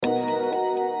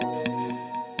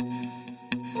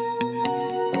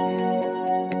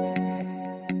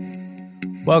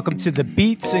Welcome to the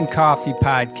Beats and Coffee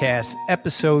Podcast,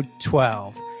 episode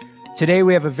 12. Today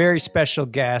we have a very special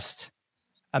guest,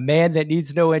 a man that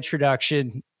needs no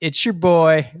introduction. It's your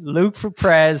boy,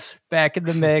 Luke4Pres, back in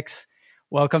the mix.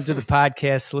 Welcome to the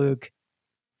podcast, Luke.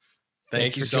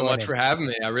 Thank you so much for having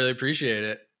me. I really appreciate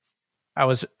it. I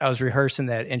was rehearsing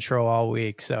that intro all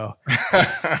week, so.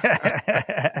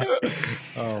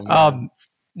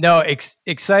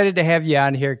 Excited to have you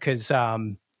on here because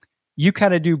you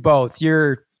kind of do both.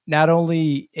 You're not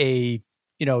only a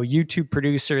YouTube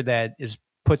producer that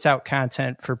puts out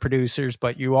content for producers,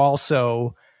 but you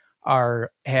also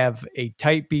have a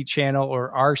type beat channel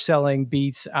or are selling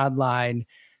beats online.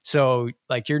 So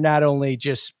like you're not only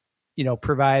just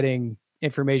providing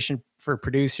information for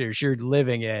producers, you're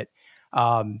living it.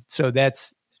 So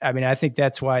I think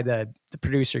that's why the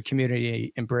producer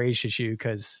community embraces you,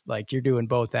 because like you're doing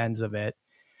both ends of it.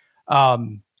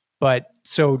 But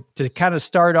so to kind of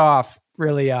start off,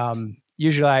 really,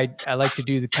 usually I like to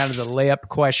do the kind of the layup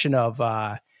question of,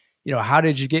 how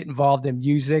did you get involved in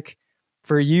music?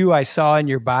 For you, I saw in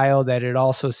your bio that it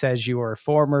also says you were a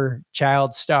former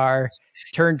child star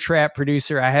turned trap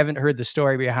producer. I haven't heard the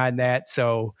story behind that,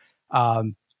 so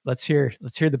let's hear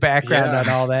the background on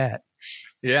all that.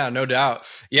 Yeah, no doubt.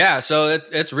 Yeah, so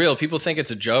it's real. People think it's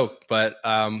a joke, but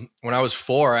when I was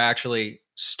 4, I actually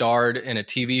starred in a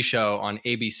TV show on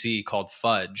ABC called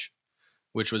Fudge,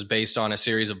 which was based on a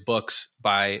series of books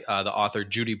by the author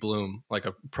Judy Blume, like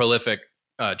a prolific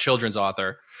children's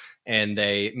author. And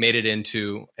they made it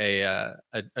into a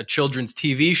children's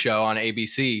TV show on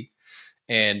ABC.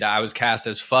 And I was cast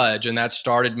as Fudge. And that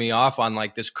started me off on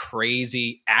like this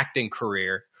crazy acting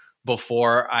career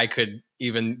before I could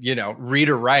even, read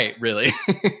or write, really.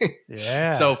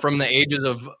 Yeah. So from the ages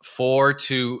of 4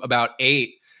 to about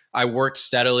 8, I worked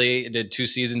steadily, did 2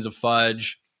 seasons of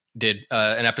Fudge, did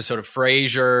an episode of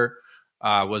Frasier,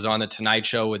 was on The Tonight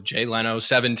Show with Jay Leno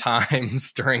 7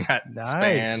 times during that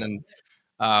span,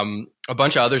 and a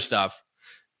bunch of other stuff.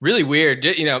 Really weird.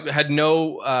 Had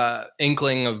no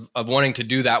inkling of wanting to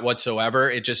do that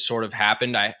whatsoever. It just sort of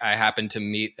happened. I happened to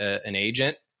meet an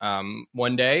agent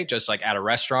one day, just like at a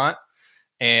restaurant.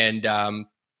 And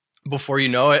before you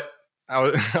know it, I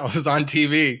was on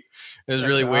TV. It was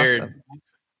really weird.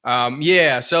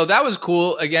 So that was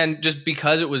cool. Again, just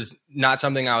because it was not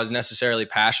something I was necessarily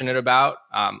passionate about.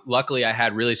 Luckily, I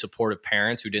had really supportive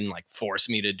parents who didn't like force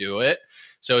me to do it.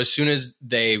 So as soon as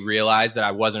they realized that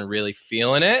I wasn't really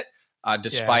feeling it,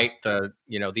 despite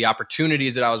the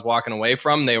opportunities that I was walking away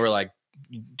from, they were like,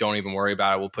 "Don't even worry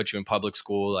about it. We'll put you in public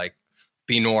school. Like,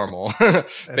 be normal,"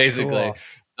 basically.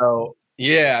 Cool.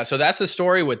 So that's the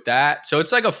story with that. So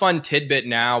it's like a fun tidbit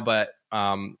now, but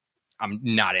I'm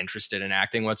not interested in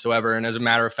acting whatsoever. And as a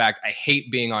matter of fact, I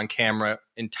hate being on camera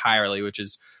entirely, which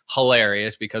is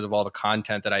hilarious because of all the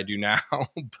content that I do now,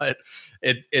 but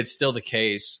it's still the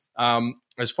case.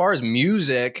 As far as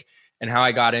music and how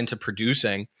I got into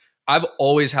producing, I've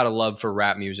always had a love for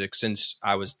rap music since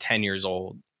I was 10 years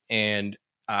old. And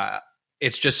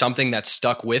it's just something that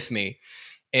stuck with me.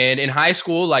 And in high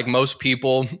school, like most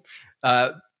people,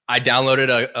 I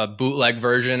downloaded a bootleg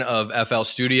version of FL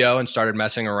Studio and started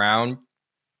messing around.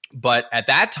 But at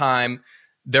that time,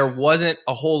 there wasn't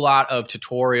a whole lot of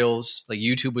tutorials. Like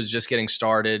YouTube was just getting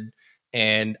started,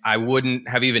 and I wouldn't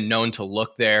have even known to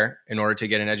look there in order to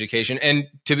get an education. And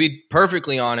to be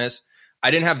perfectly honest,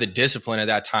 I didn't have the discipline at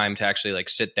that time to actually like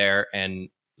sit there and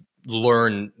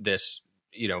learn this,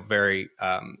 very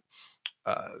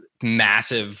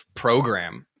massive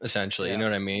program, essentially. Yeah. You know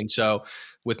what I mean? So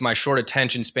with my short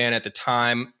attention span at the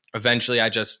time, eventually I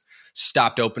just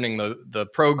stopped opening the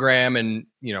program and,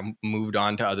 moved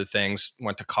on to other things,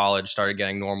 went to college, started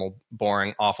getting normal,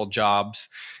 boring, awful jobs.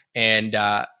 And,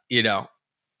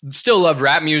 still loved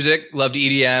rap music, loved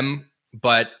EDM,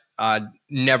 but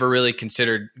never really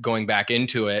considered going back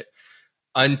into it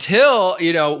until,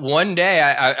 one day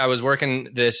I was working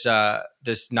this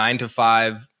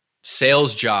 9-to-5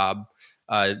 sales job,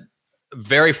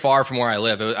 very far from where I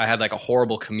live. I had like a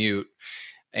horrible commute,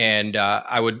 and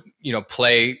I would,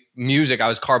 play music. I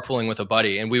was carpooling with a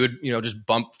buddy, and we would, just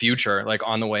bump Future like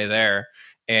on the way there.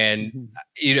 And,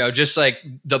 just like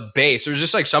the bass, there was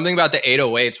just like something about the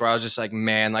 808s where I was just like,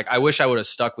 man, like I wish I would have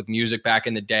stuck with music back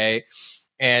in the day.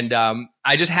 And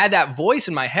I just had that voice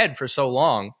in my head for so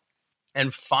long.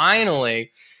 And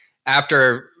finally,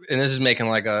 after, and this is making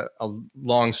like a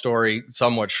long story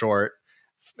somewhat short,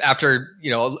 after,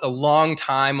 a long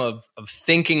time of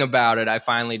thinking about it, I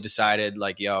finally decided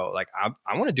like, I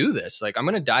want to do this. Like, I'm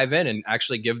going to dive in and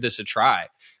actually give this a try.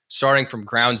 Starting from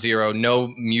ground zero, no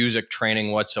music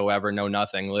training whatsoever, no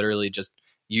nothing, literally just,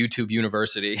 YouTube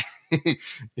University. You know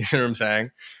what I'm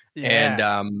saying?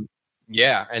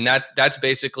 Yeah. And and that's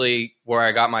basically where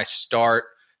I got my start.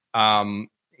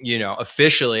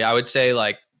 Officially, I would say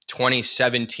like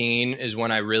 2017 is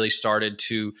when I really started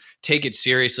to take it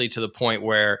seriously to the point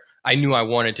where I knew I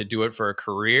wanted to do it for a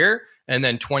career. And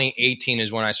then 2018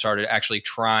 is when I started actually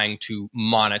trying to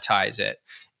monetize it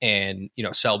and,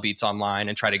 sell beats online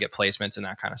and try to get placements and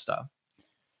that kind of stuff.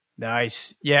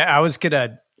 Nice. Yeah, I was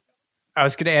gonna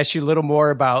ask you a little more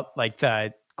about like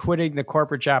the quitting the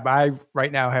corporate job. I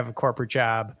right now have a corporate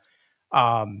job.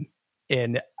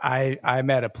 And I'm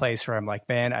at a place where I'm like,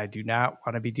 man, I do not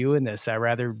want to be doing this. I'd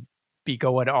rather be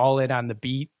going all in on the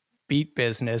beat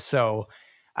business. So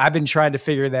I've been trying to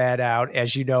figure that out.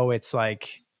 As you know, it's like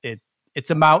it's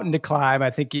a mountain to climb. I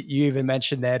think you even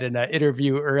mentioned that in an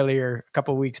interview earlier a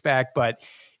couple of weeks back, but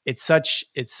it's such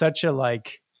a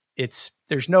like,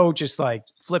 there's no just like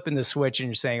flipping the switch and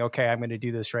you're saying, okay, I'm going to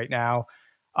do this right now.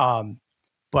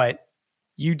 But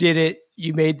you did it,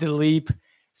 you made the leap.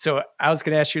 So I was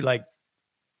going to ask you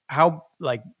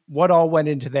what all went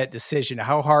into that decision?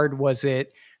 How hard was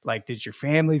it? Like, did your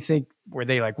family think, were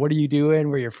they like, what are you doing?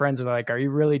 Were your friends like, are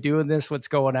you really doing this? What's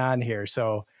going on here?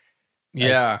 So,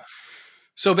 yeah.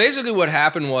 So basically what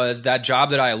happened was that job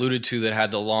that I alluded to that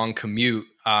had the long commute.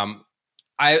 I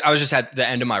was just at the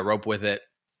end of my rope with it.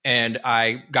 And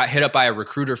I got hit up by a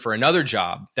recruiter for another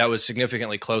job that was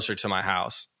significantly closer to my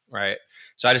house. Right.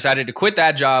 So I decided to quit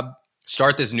that job,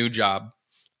 start this new job.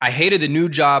 I hated the new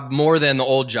job more than the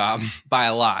old job by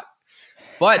a lot.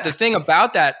 But the thing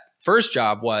about that first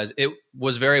job was it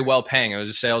was very well paying. It was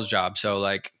a sales job. So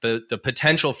like the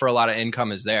potential for a lot of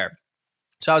income is there.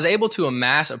 So I was able to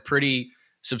amass a pretty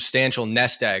substantial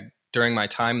nest egg during my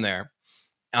time there,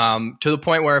 to the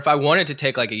point where if I wanted to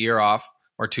take like a year off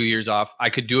or 2 years off, I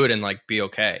could do it and like be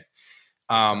okay.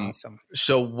 That's awesome.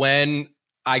 So when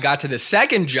I got to the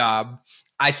second job,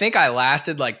 I think I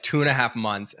lasted like 2.5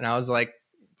 months and I was like,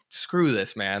 screw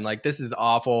this, man. Like, this is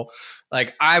awful.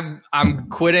 Like I'm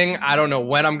quitting. I don't know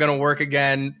when I'm going to work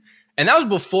again. And that was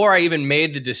before I even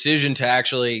made the decision to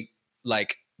actually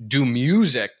like do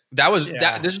music. This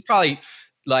was probably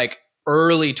like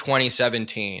early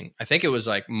 2017. I think it was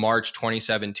like March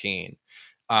 2017.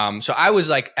 So I was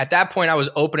like, at that point I was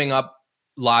opening up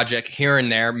Logic here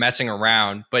and there, messing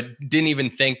around, but didn't even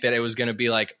think that it was going to be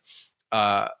like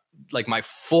my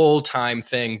full-time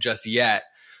thing just yet.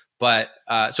 But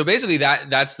so basically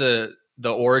that's the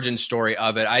origin story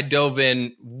of it. I dove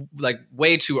in like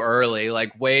way too early,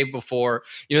 like way before,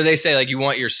 they say like you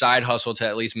want your side hustle to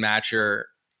at least match your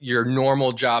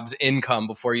normal job's income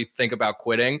before you think about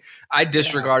quitting. I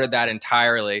disregarded that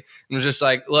entirely and was just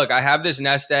like, look, I have this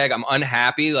nest egg. I'm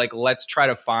unhappy. Like, let's try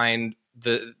to find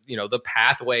the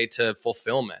pathway to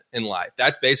fulfillment in life.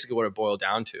 That's basically what it boiled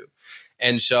down to.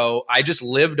 And so I just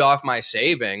lived off my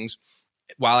savings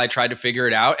while I tried to figure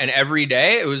it out. And every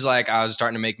day it was like, I was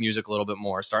starting to make music a little bit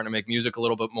more.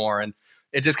 And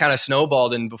it just kind of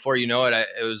snowballed. And before you know it,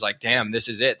 it was like, damn, this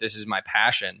is it. This is my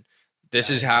passion. This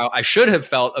is how I should have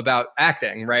felt about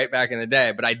acting right back in the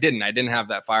day, but I didn't. I didn't have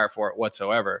that fire for it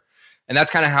whatsoever. And that's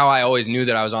kind of how I always knew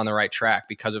that I was on the right track,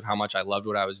 because of how much I loved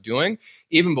what I was doing,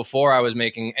 even before I was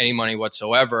making any money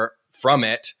whatsoever from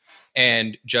it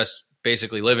and just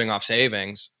basically living off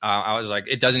savings. I was like,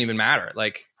 it doesn't even matter.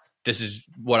 Like, this is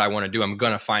what I want to do. I'm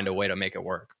going to find a way to make it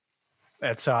work.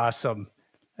 That's awesome.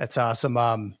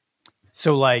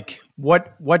 So like,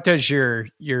 what does your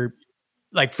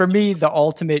like, for me, the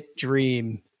ultimate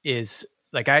dream is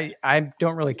like, I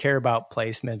don't really care about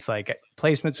placements. Like,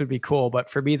 placements would be cool, but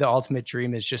for me, the ultimate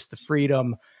dream is just the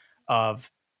freedom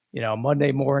of,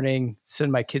 Monday morning,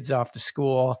 send my kids off to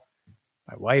school.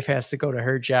 My wife has to go to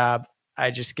her job.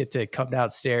 I just get to come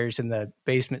downstairs in the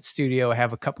basement studio,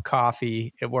 have a cup of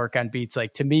coffee and work on beats.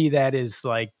 Like, to me, that is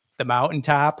like the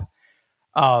mountaintop.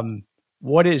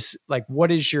 What is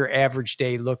your average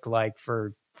day look like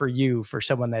for you, for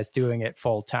someone that's doing it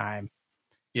full time?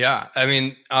 Yeah. I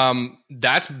mean,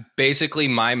 that's basically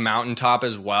my mountaintop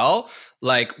as well.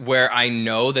 Like, where I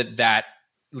know that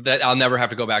I'll never have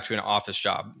to go back to an office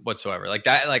job whatsoever. Like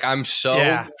that, like I'm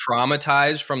so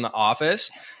traumatized from the office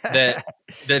that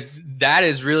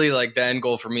is really like the end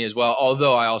goal for me as well.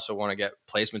 Although I also want to get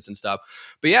placements and stuff.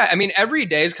 But yeah, I mean, every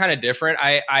day is kind of different.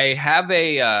 I have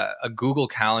a Google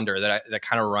Calendar that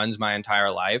kind of runs my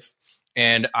entire life,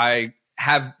 and I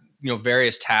have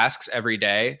various tasks every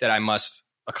day that I must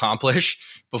accomplish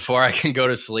before I can go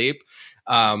to sleep.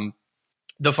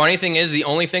 The funny thing is, the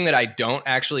only thing that I don't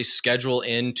actually schedule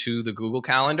into the Google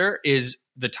Calendar is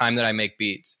the time that I make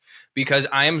beats, because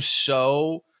I am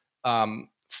so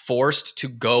forced to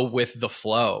go with the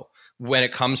flow. when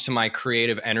it comes to my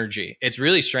creative energy. It's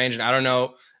really strange. And I don't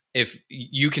know if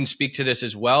you can speak to this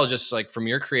as well, just like from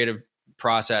your creative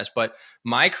process, but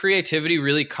my creativity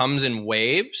really comes in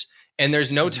waves and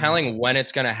there's no telling when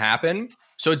it's going to happen.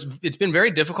 So it's been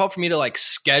very difficult for me to like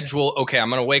schedule, okay,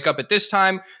 I'm going to wake up at this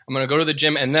time, I'm going to go to the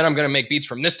gym, and then I'm going to make beats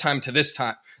from this time to this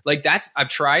time. Like I've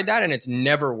tried that and it's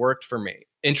never worked for me,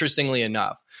 interestingly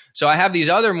enough. So I have these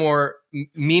other more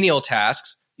menial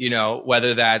tasks,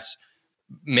 whether that's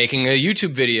making a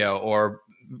YouTube video or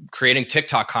creating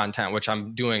TikTok content, which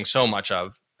I'm doing so much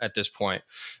of at this point,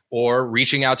 or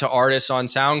reaching out to artists on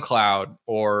SoundCloud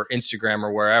or Instagram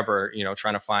or wherever,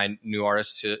 trying to find new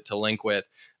artists to link with,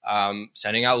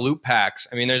 sending out loop packs.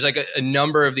 I mean, there's like a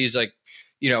number of these like,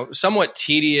 somewhat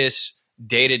tedious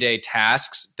day-to-day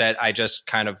tasks that I just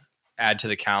kind of add to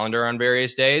the calendar on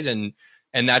various days. And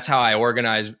that's how I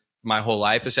organize my whole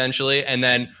life essentially. And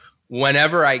then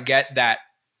whenever I get that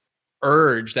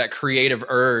creative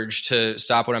urge to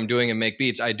stop what I'm doing and make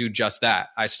beats, I do just that.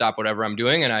 I stop whatever I'm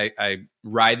doing and I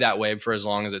ride that wave for as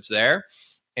long as it's there.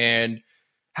 And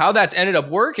how that's ended up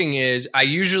working is I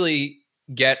usually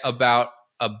get about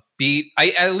a beat.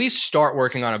 I at least start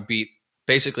working on a beat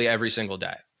basically every single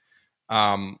day.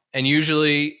 And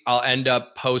usually I'll end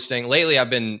up posting. Lately, I've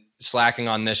been slacking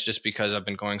on this just because I've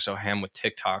been going so ham with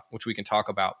TikTok, which we can talk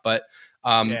about. But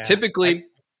typically,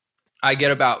 I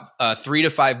get about 3 to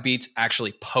 5 beats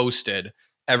actually posted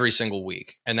every single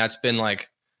week. And that's been like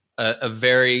a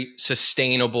very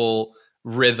sustainable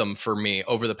rhythm for me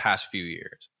over the past few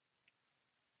years.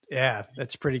 Yeah,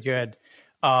 that's pretty good.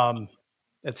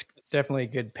 That's definitely a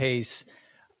good pace.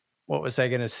 What was I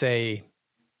going to say?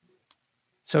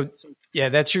 So yeah,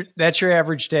 that's your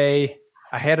average day.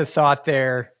 I had a thought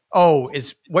there. Oh,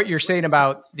 is what you're saying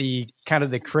about the kind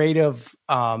of the creative,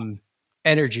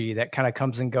 energy that kind of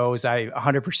comes and goes. I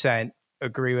 100%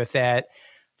 agree with that.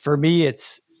 For me,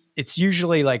 it's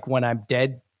usually like when I'm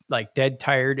dead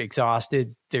tired,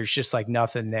 exhausted, there's just like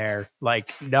nothing there.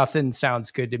 Like nothing sounds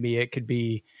good to me. It could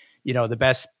be, the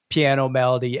best piano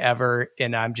melody ever,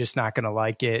 and I'm just not going to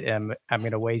like it. And I'm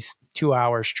going to waste 2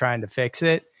 hours trying to fix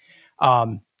it.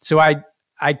 So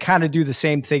I kind of do the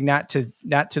same thing, not to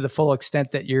the full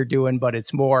extent that you're doing, but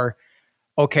it's more,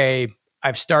 okay,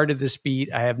 I've started this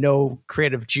beat. I have no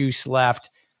creative juice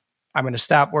left. I'm going to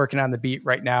stop working on the beat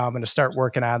right now. I'm going to start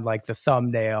working on like the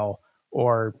thumbnail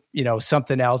or,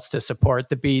 something else to support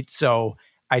the beat. So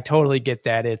I totally get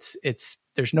that.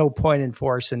 There's no point in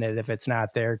forcing it if it's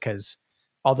not there, because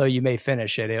although you may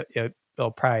finish it,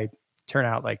 it'll probably turn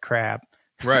out like crap.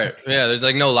 Right. Yeah. There's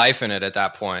like no life in it at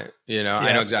that point. Yeah.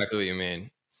 I know exactly what you mean.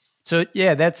 So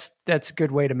yeah, that's a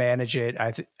good way to manage it.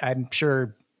 I'm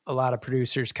sure a lot of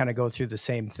producers kind of go through the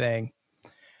same thing.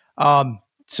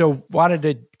 So wanted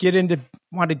to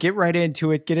get right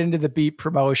into it, get into the beat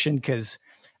promotion, because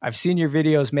I've seen your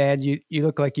videos, man. You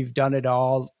look like you've done it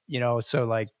all, so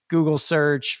like Google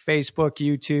search, Facebook,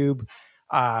 YouTube,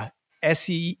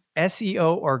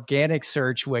 SEO organic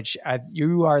search, which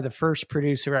you are the first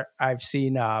producer I've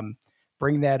seen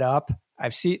bring that up.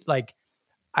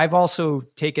 I've also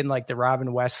taken like the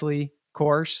Robin Wesley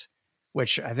course,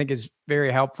 which I think is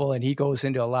very helpful. And he goes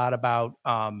into a lot about,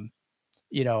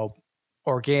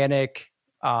 organic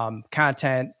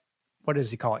content. What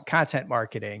does he call it? Content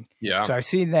marketing. Yeah. So I've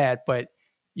seen that, but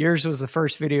yours was the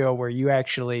first video where you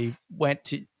actually went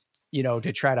to,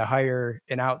 to try to hire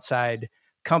an outside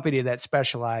company that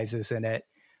specializes in it.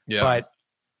 Yeah.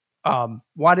 But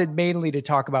wanted mainly to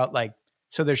talk about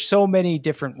so there's so many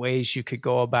different ways you could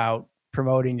go about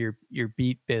promoting your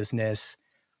beat business.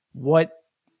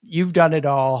 You've done it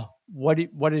all. What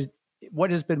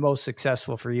has been most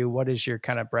successful for you? What is your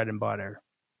kind of bread and butter?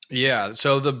 Yeah.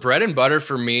 So the bread and butter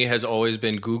for me has always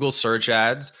been Google search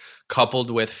ads coupled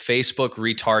with Facebook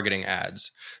retargeting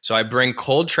ads. So I bring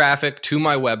cold traffic to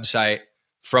my website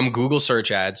from Google search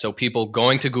ads. So people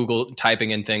going to Google,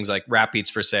 typing in things like rap beats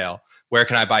for sale, where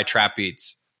can I buy trap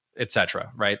beats,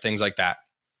 etc. Right? Things like that.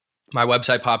 My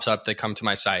website pops up. They come to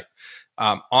my site.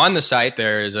 On the site,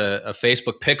 there is a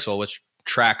Facebook pixel, which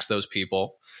tracks those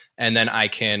people. And then I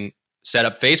can set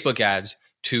up Facebook ads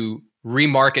to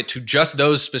remarket to just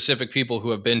those specific people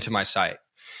who have been to my site.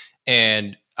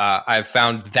 And I've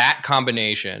found that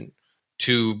combination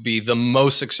to be the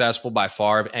most successful by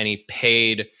far of any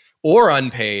paid or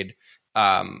unpaid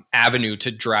avenue to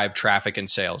drive traffic and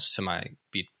sales to my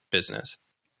business.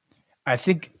 I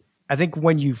think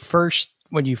when you first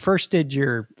did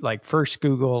your first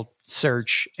Google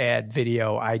search ad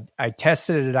video, I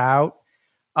tested it out.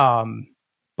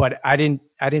 But I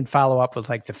didn't follow up with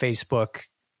the Facebook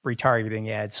retargeting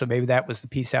ads. So maybe that was the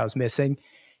piece I was missing.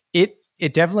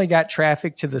 It definitely got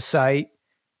traffic to the site.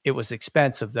 it was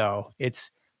expensive though.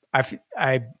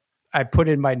 I put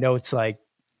in my notes, like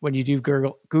when you do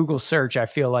Google search, I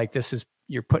feel like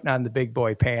you're putting on the big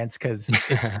boy pants because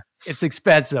it's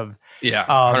expensive. Yeah,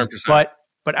 100%.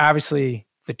 But obviously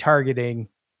the targeting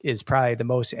is probably the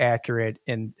most accurate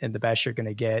and the best you're going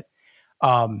to get.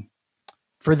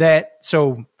 For that,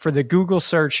 so for the Google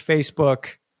search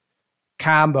Facebook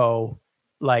combo,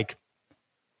 like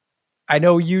I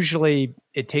know usually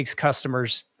it takes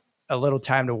customers a little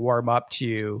time to warm up to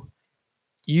you.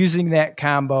 Using that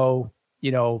combo,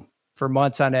 for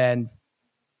months on end,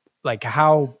 like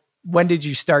when did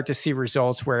you start to see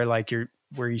results where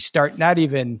you start not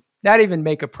even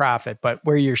make a profit, but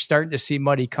where you're starting to see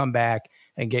money come back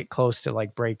and get close to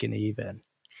like breaking even?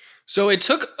 So it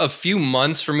took a few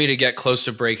months for me to get close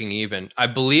to breaking even. I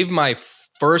believe my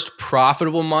first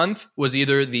profitable month was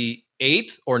either the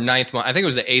 8th or 9th month. I think it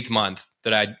was the 8th month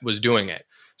that I was doing it.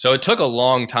 So it took a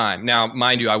long time. Now,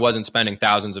 mind you, I wasn't spending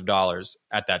thousands of dollars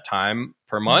at that time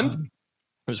per month. Mm-hmm.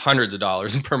 It was hundreds of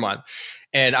dollars per month.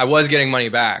 And I was getting money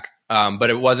back, but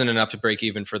it wasn't enough to break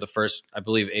even for the first, I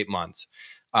believe, 8 months.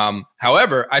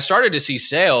 However, I started to see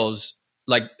sales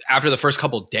like after the first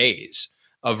couple of days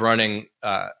of running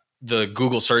the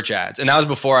Google search ads. And that was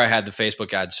before I had the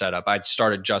Facebook ads set up. I'd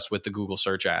started just with the Google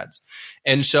search ads.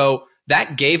 And so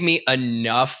that gave me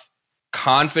enough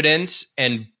confidence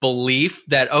and belief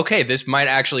that, okay, this might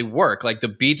actually work. Like the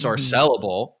beats are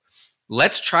sellable.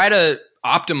 Let's try to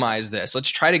optimize this. Let's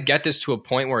try to get this to a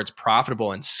point where it's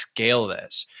profitable and scale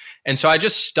this. And so I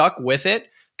just stuck with it,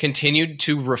 continued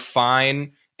to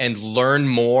refine and learn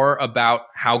more about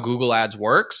how Google Ads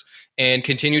works, and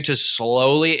continue to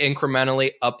slowly,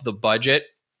 incrementally up the budget.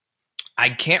 I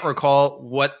can't recall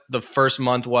what the first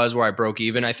month was where I broke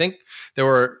even. I think there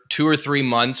were 2 or 3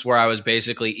 months where I was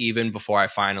basically even before I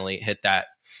finally hit that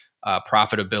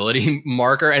profitability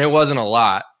marker. And it wasn't a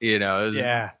lot, it was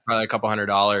probably a couple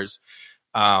 $100.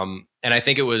 And I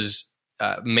think it was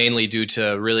mainly due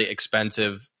to really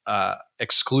expensive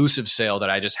exclusive sale that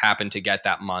I just happened to get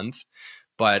that month.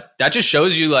 But that just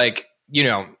shows you, like,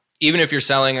 even if you're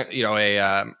selling, a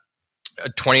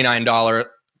 $29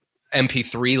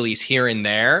 MP3 lease here and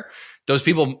there, those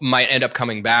people might end up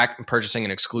coming back and purchasing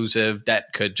an exclusive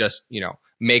that could just,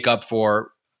 make up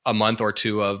for a month or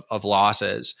two of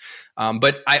losses.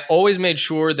 But I always made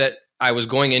sure that I was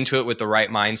going into it with the right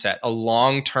mindset, a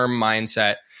long-term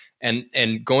mindset,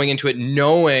 and going into it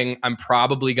knowing I'm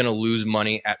probably going to lose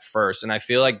money at first. And I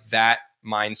feel like that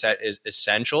mindset is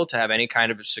essential to have any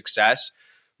kind of success,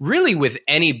 really, with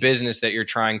any business that you're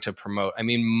trying to promote. I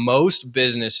mean, most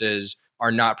businesses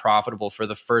are not profitable for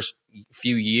the first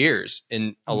few years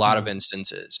in a lot of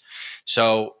instances.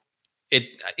 So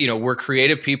we're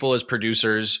creative people as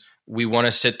producers. We want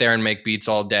to sit there and make beats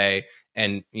all day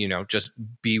and, just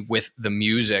be with the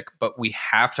music, but we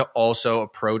have to also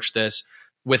approach this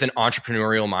with an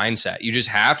entrepreneurial mindset. You just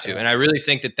have to. And I really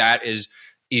think that is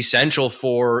essential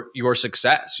for your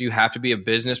success. You have to be a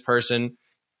business person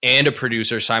and a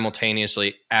producer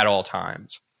simultaneously at all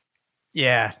times.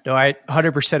 Yeah, no, I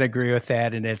 100% agree with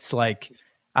that. And it's like,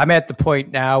 I'm at the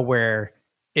point now where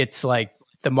it's like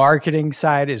the marketing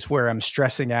side is where I'm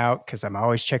stressing out because I'm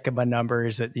always checking my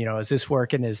numbers. Is this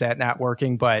working? Is that not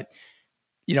working? But,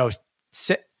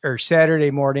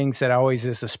 Saturday mornings, that always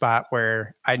is a spot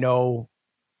where I know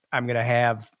I'm going to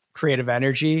have creative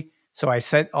energy. So I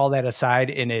set all that aside,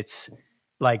 and it's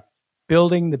like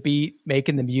building the beat,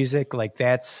 making the music. Like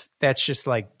that's just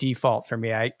like default for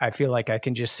me. I feel like I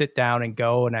can just sit down and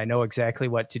go, and I know exactly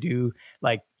what to do.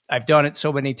 Like I've done it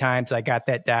so many times. I got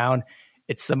that down.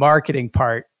 It's the marketing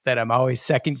part that I'm always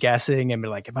second guessing and be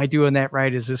like, am I doing that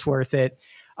right? Is this worth it?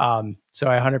 So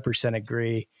I 100%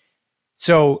 agree.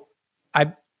 So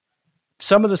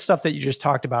some of the stuff that you just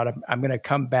talked about, I'm going to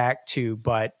come back to,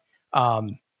 but I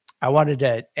wanted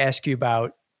to ask you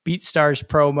about BeatStars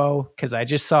promo, because I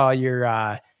just saw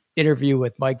your interview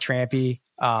with Mike Trampy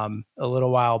a little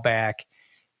while back.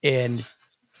 And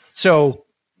so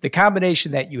the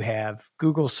combination that you have,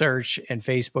 Google search and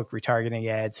Facebook retargeting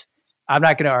ads, I'm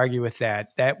not going to argue with that.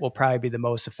 That will probably be the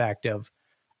most effective.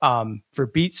 For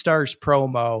BeatStars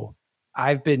promo,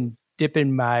 I've been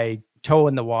dipping my toe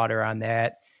in the water on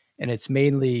that. And it's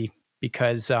mainly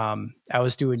because I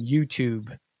was doing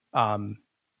YouTube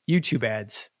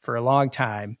ads for a long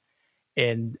time,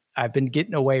 and I've been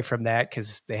getting away from that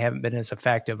because they haven't been as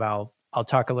effective. I'll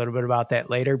talk a little bit about that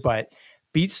later, but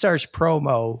BeatStars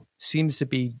promo seems to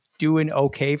be doing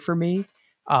okay for me.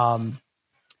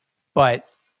 But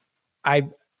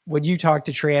when you talked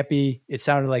to Trampy, it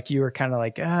sounded like you were kind of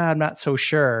like, I'm not so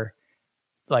sure.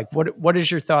 Like, what is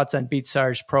your thoughts on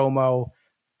BeatStars promo?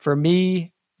 For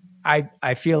me,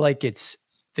 I feel like it's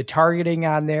the targeting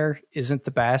on there isn't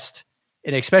the best.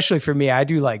 And especially for me, I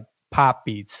do like pop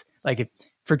beats. Like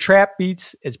for trap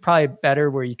beats, it's probably better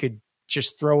where you could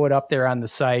just throw it up there on the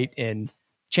site and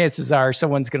chances are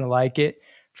someone's going to like it.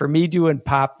 For me doing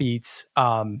pop beats,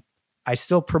 I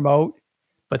still promote,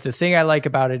 but the thing I like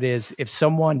about it is if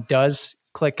someone does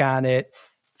click on it,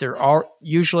 they're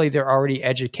already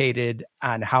educated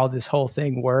on how this whole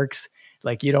thing works.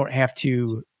 Like you don't have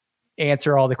to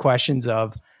answer all the questions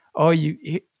of, oh,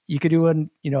 you could do an,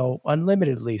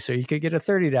 unlimited lease, or you could get a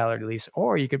 $30 lease,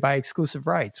 or you could buy exclusive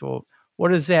rights. Well, what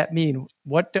does that mean?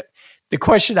 The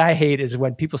question I hate is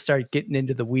when people start getting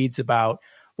into the weeds about,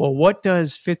 well, what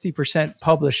does 50%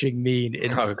 publishing mean?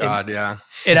 Yeah.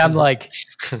 And I'm like,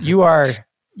 you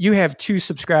have 2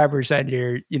 subscribers on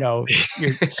your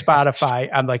Spotify.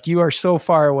 I'm like, you are so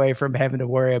far away from having to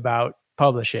worry about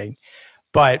publishing.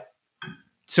 But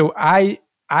so I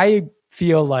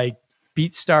feel like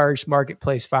BeatStars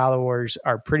marketplace followers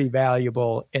are pretty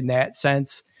valuable in that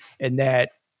sense, and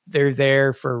that they're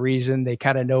there for a reason. They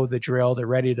kind of know the drill. They're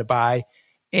ready to buy.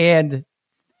 And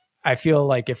I feel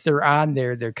like if they're on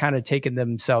there, they're kind of taking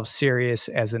themselves serious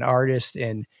as an artist,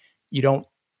 and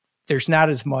there's not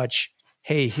as much,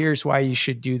 hey, here's why you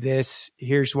should do this.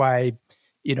 Here's why,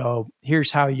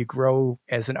 here's how you grow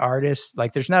as an artist.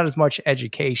 Like there's not as much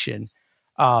education,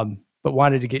 but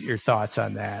wanted to get your thoughts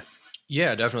on that.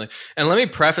 Yeah, definitely. And let me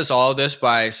preface all of this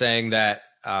by saying that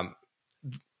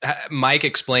Mike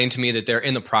explained to me that they're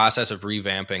in the process of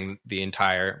revamping the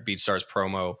entire BeatStars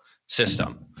promo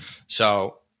system.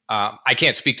 So I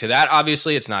can't speak to that.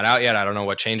 Obviously, it's not out yet. I don't know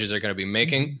what changes they're going to be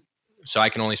making. So I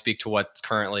can only speak to what's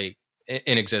currently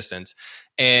in existence.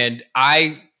 And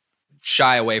I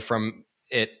shy away from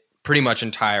it pretty much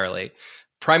entirely,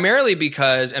 primarily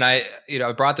because, and I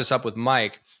brought this up with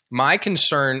Mike, my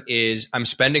concern is I'm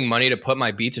spending money to put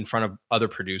my beats in front of other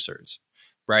producers,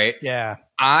 right? Yeah.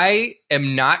 I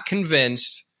am not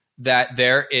convinced that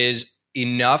there is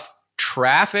enough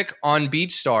traffic on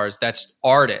BeatStars that's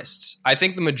artists. I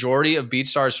think the majority of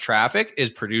BeatStars traffic is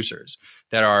producers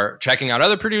that are checking out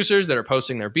other producers that are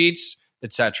posting their beats,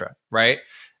 etc. Right?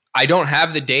 I don't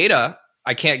have the data.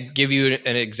 I can't give you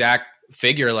an exact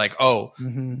figure like,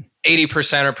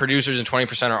 80% are producers and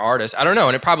 20% are artists. I don't know.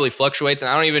 And it probably fluctuates. And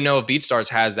I don't even know if BeatStars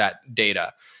has that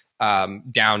data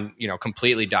down,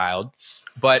 completely dialed.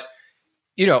 But,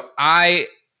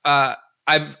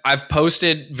 I've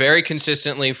posted very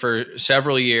consistently for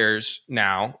several years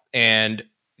now. And,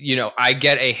 I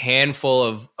get a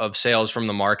handful of sales from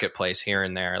the marketplace here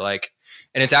and there.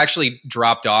 And it's actually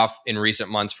dropped off in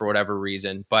recent months for whatever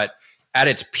reason. But at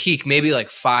its peak, maybe like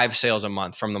 5 sales a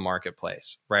month from the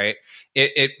marketplace, right?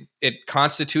 It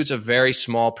constitutes a very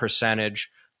small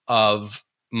percentage of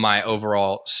my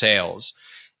overall sales.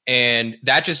 And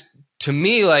that just, to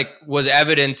me, was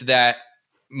evidence that,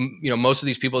 most of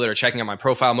these people that are checking out my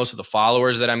profile, most of the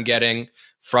followers that I'm getting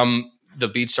from the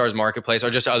BeatStars marketplace are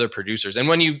just other producers. And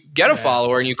when you get a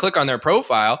follower and you click on their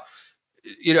profile,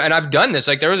 and I've done this,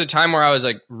 there was a time where I was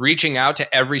reaching out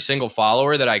to every single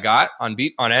follower that I got on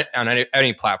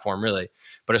any platform really,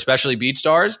 but especially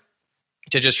BeatStars,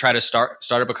 to just try to start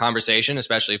up a conversation,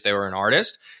 especially if they were an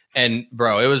artist. And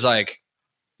bro, it was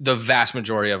the vast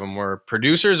majority of them were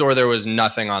producers, or there was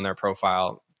nothing on their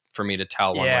profile for me to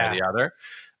tell one way or the other.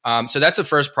 So that's the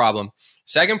first problem.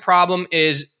 Second problem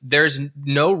is there's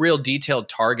no real detailed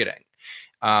targeting.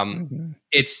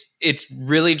 It's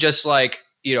really just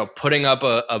putting up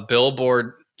a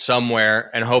billboard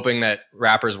somewhere and hoping that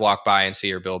rappers walk by and see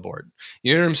your billboard.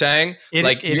 You know what I'm saying?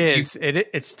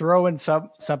 It's throwing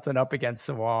something up against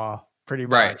the wall pretty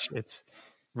much. Right. It's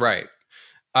right.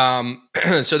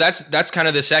 So that's kind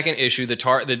of the second issue.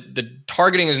 The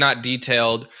targeting is not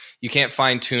detailed. You can't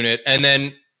fine tune it. And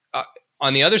then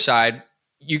on the other side,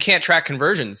 you can't track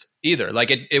conversions either.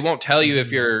 It won't tell you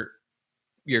if your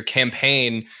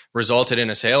campaign resulted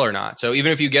in a sale or not. So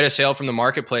even if you get a sale from the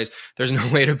marketplace, there's no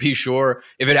way to be sure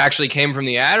if it actually came from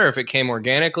the ad, or if it came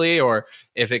organically, or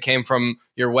if it came from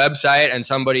your website and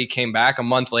somebody came back a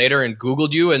month later and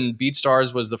Googled you and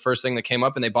BeatStars was the first thing that came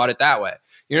up and they bought it that way.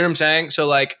 You know what I'm saying?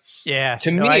 So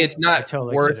it's not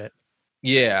totally worth.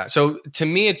 Yeah. So to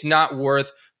me, it's not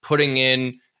worth putting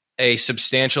in a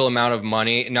substantial amount of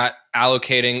money, not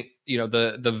allocating,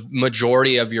 the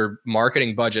majority of your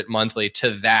marketing budget monthly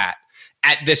to that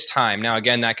at this time. Now,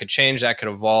 again, that could change, that could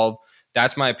evolve.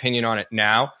 That's my opinion on it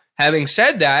now. Having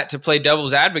said that, to play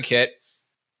devil's advocate,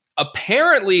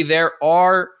 apparently there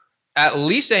are at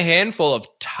least a handful of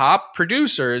top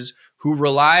producers who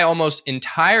rely almost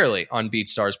entirely on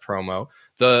BeatStars promo.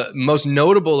 The most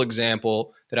notable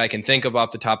example that I can think of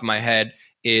off the top of my head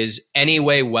is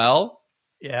Anyway Well.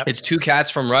 Yeah. It's two cats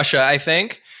from Russia, I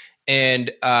think.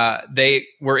 And they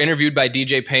were interviewed by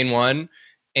DJ Payne One,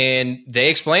 and they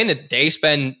explained that they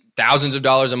spend thousands of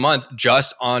dollars a month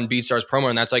just on BeatStars promo,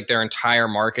 and that's like their entire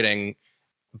marketing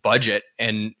budget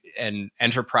and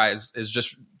enterprise is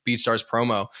just BeatStars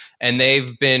promo. And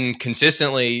they've been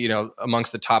consistently,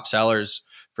 amongst the top sellers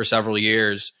for several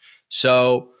years.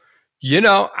 So,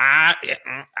 I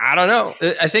don't know.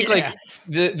 I think like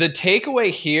the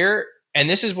takeaway here, and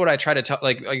this is what I try to tell,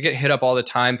 like I get hit up all the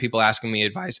time, people asking me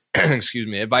advice,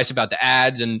 advice about the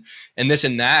ads and this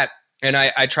and that. And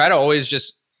I try to always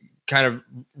just kind of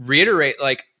reiterate,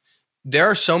 like, there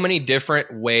are so many different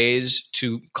ways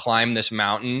to climb this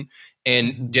mountain,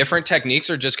 and different techniques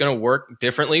are just going to work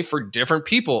differently for different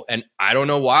people. And I don't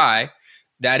know why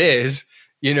that is,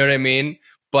 you know what I mean?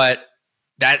 But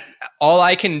that all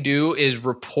I can do is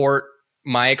report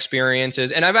my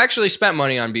experiences. And I've actually spent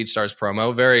money on BeatStars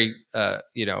promo, very,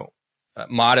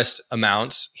 modest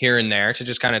amounts here and there to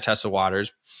just kind of test the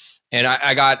waters. And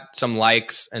I got some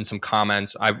likes and some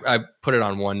comments. I put it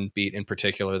on one beat in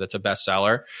particular that's a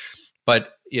bestseller.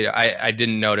 But I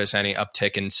didn't notice any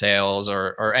uptick in sales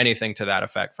or anything to that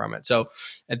effect from it. So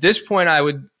at this point, I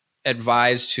would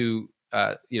advise to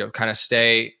kind of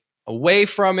stay away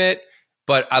from it.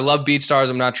 But I love BeatStars.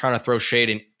 I'm not trying to throw shade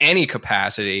in any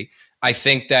capacity. I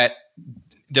think that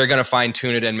they're going to fine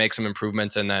tune it and make some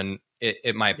improvements, and then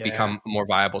it might become a more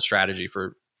viable strategy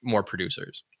for more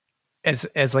producers.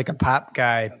 As like a pop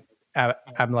guy,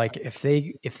 I'm like, if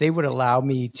they would allow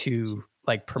me to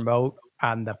like promote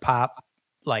on the pop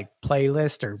like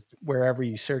playlist or wherever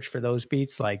you search for those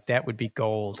beats, like that would be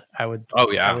gold. I would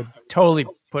totally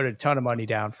put a ton of money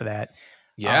down for that.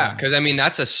 Yeah, because I mean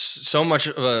that's so much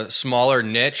of a smaller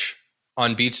niche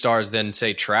on BeatStars than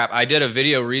say trap. I did a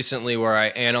video recently where I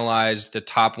analyzed the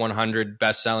top 100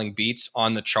 best-selling beats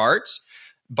on the charts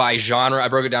by genre. I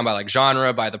broke it down by like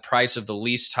genre, by the price of the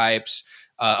lease types,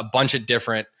 a bunch of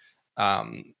different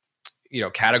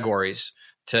categories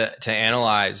to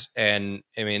analyze. And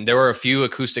I mean, there were a few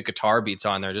acoustic guitar beats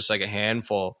on there, just like a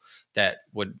handful that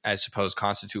would, I suppose,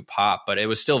 constitute pop, but it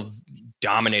was still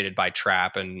dominated by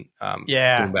trap and boom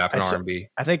bap and R&B.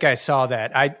 I think I saw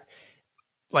that.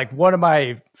 Like one of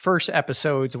my first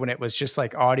episodes when it was just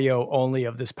like audio only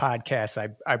of this podcast,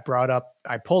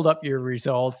 I pulled up your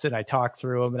results and I talked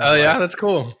through them. And that's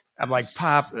cool. I'm like,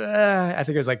 pop, I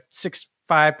think it was like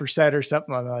 5% or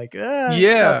something. I'm like, not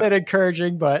that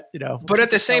encouraging, but But at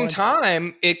the same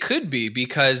time, it could be,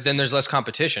 because then there's less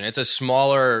competition. It's a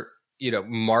smaller,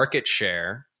 market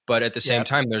share, but at the same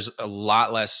time, there's a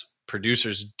lot less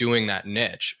producers doing that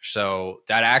niche. So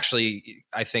that actually,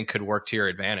 I think, could work to your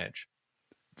advantage.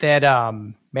 That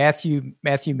Matthew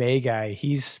May guy,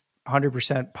 he's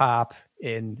 100% pop,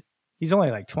 and he's only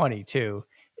like 22,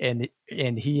 and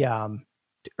he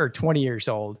or 20 years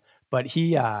old, but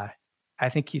he I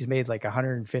think he's made like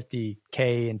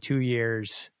 150K in 2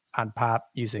 years on pop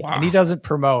music. Wow. And he doesn't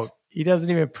promote. He doesn't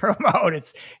even promote.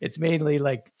 It's mainly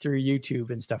like through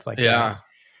YouTube and stuff like that.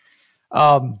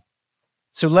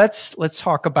 So let's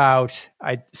talk about,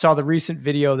 I saw the recent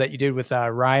video that you did with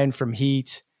Ryan from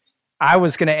Heat. I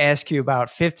was going to ask you about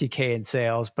 50K in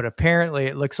sales, but apparently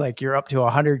it looks like you're up to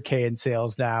 100K in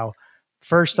sales now.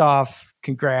 First off,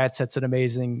 congrats. That's an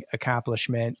amazing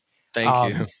accomplishment.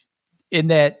 Thank you. In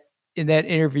that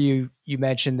interview, you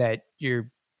mentioned that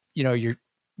you're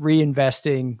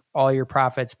reinvesting all your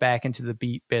profits back into the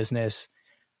beat business.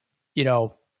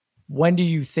 When do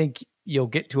you think you'll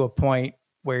get to a point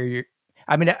where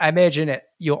I imagine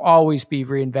you'll always be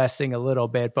reinvesting a little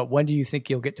bit, but when do you think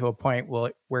you'll get to a point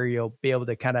where you'll be able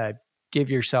to kind of give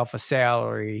yourself a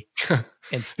salary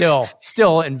and still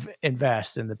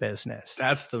invest in the business?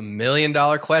 That's the $1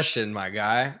 million question, my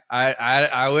guy.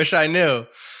 I wish I knew.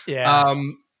 Yeah.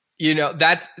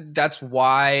 That's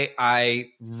why I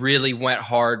really went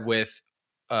hard with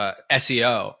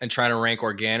SEO and trying to rank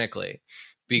organically,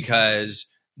 because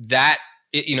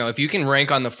if you can rank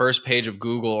on the first page of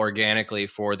Google organically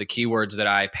for the keywords that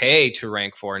I pay to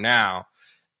rank for now,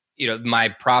 my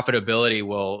profitability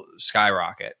will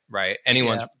skyrocket, right?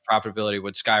 Anyone's profitability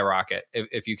would skyrocket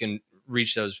if you can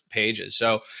reach those pages.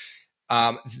 So,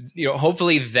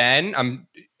 hopefully then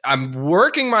I'm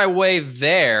working my way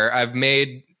there. I've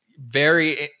made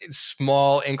very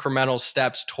small incremental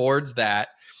steps towards that.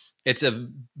 It's a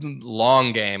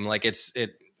long game. Like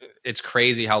it's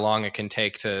crazy how long it can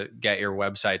take to get your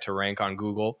website to rank on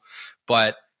Google.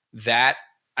 But that,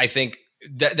 I think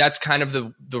that's kind of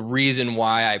the reason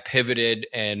why I pivoted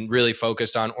and really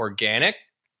focused on organic,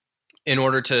 in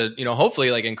order to, hopefully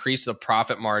like increase the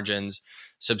profit margins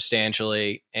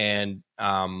substantially and,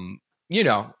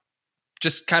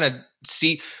 just kind of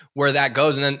see where that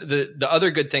goes. And then the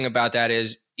other good thing about that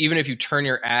is even if you turn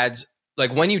your ads,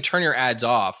 like when you turn your ads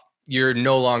off, you're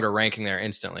no longer ranking there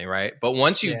instantly, right? But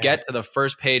once you get to the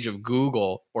first page of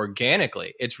Google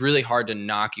organically, it's really hard to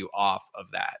knock you off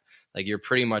of that. Like you're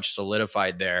pretty much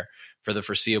solidified there for the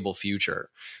foreseeable future.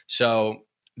 So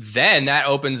then that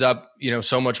opens up,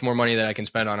 so much more money that I can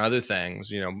spend on other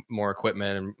things, more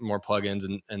equipment and more plugins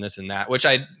and this and that, which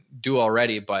I do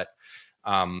already. But,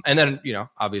 and then,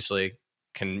 obviously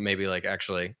can maybe like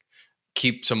actually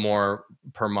keep some more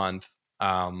per month,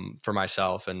 for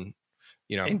myself and,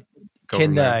 and go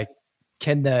from there.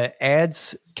 Can the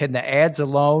ads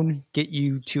alone get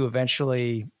you to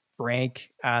eventually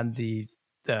rank on the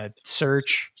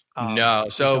search No.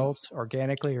 So results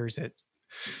organically, or is it?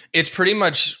 It's pretty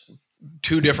much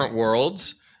two different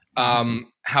worlds.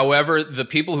 However, the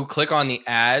people who click on the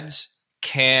ads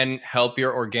can help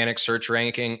your organic search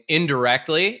ranking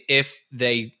indirectly if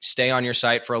they stay on your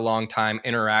site for a long time,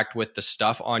 interact with the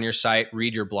stuff on your site,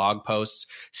 read your blog posts,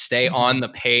 stay on the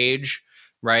page,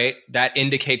 right? That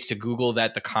indicates to Google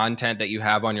that the content that you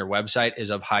have on your website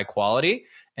is of high quality,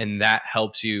 and that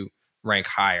helps you rank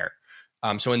higher.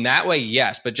 So in that way,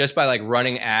 yes, but just by like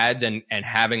running ads and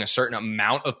having a certain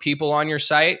amount of people on your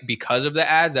site because of the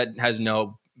ads, that has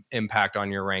no impact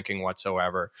on your ranking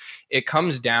whatsoever. It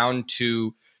comes down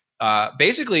to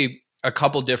basically a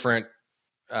couple different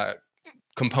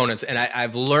components. And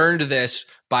I've learned this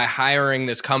by hiring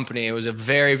this company. It was a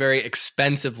very, very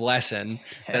expensive lesson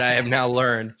that I have now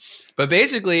learned. But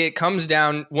basically it comes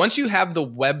down, once you have the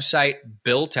website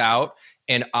built out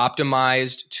and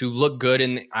optimized to look good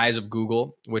in the eyes of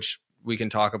Google, which we can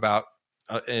talk about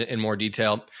in more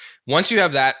detail. Once you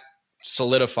have that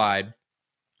solidified,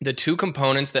 the two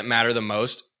components that matter the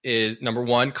most is, number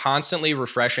one, constantly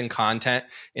refreshing content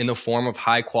in the form of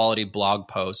high quality blog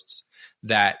posts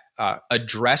that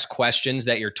address questions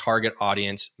that your target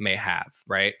audience may have,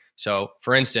 right? So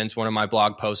for instance, one of my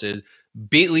blog posts is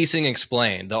Beat Leasing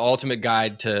Explained, the ultimate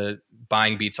guide to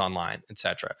buying beats online,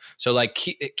 etc. So like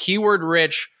keyword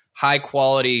rich, high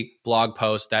quality blog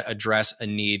posts that address a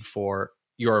need for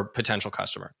your potential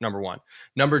customer, number one.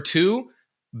 Number two,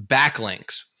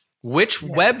 backlinks. Which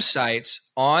websites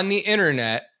on the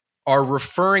internet are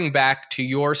referring back to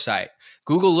your site?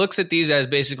 Google looks at these as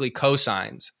basically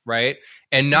cosigns, right?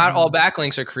 And not all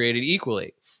backlinks are created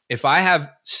equally. If I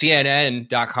have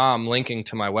CNN.com linking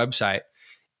to my website,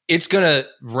 it's going to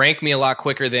rank me a lot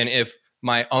quicker than if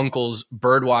my uncle's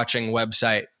birdwatching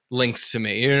website links to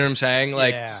me. You know what I'm saying?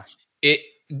 Like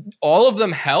all of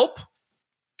them help,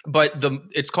 but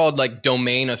it's called like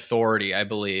domain authority, I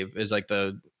believe, is like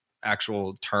the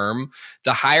actual term.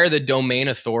 The higher the domain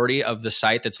authority of the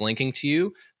site that's linking to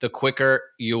you, the quicker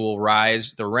you will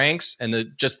rise the ranks and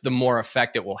the more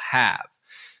effect it will have.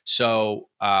 So,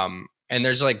 and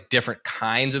there's like different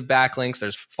kinds of backlinks.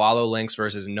 There's follow links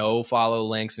versus no follow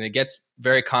links, and it gets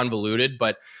very convoluted,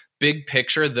 but big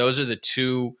picture, those are the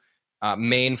two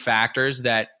main factors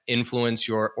that influence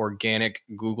your organic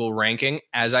Google ranking.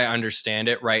 As I understand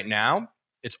it right now,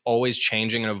 it's always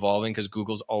changing and evolving because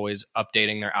Google's always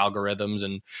updating their algorithms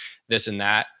and this and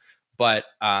that. But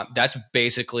that's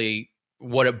basically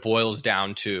what it boils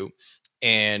down to.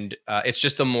 And it's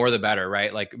just the more the better,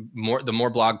 right? Like the more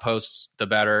blog posts, the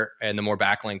better. And the more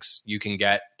backlinks you can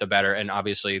get, the better. And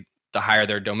obviously, the higher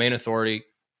their domain authority,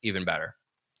 even better.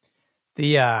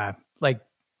 The like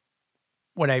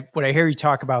when I hear you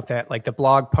talk about that, like the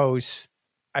blog posts,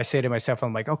 I say to myself,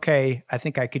 I'm like, okay, I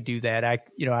think I could do that.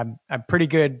 I'm pretty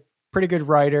good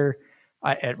writer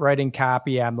at writing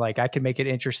copy. I'm like, I can make it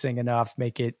interesting enough,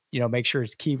 make it, make sure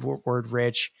it's keyword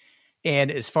rich.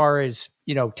 And as far as,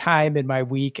 time in my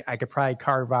week, I could probably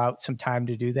carve out some time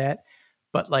to do that.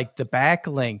 But like the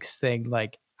backlinks thing,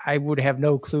 like I would have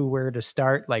no clue where to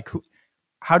start. Like,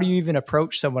 how do you even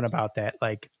approach someone about that?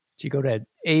 Like, do you go to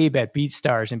Abe at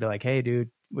BeatStars and be like, hey, dude,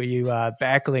 will you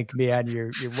backlink me on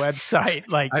your website?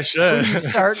 Like, I should. Who do you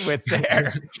start with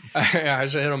there? I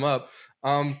should hit them up.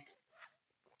 So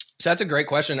that's a great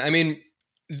question. I mean,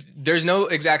 there's no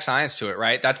exact science to it,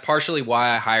 right? That's partially why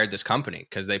I hired this company,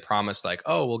 because they promised like,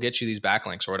 oh, we'll get you these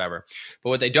backlinks or whatever. But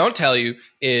what they don't tell you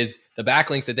is the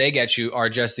backlinks that they get you are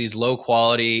just these low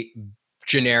quality,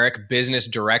 generic business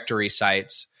directory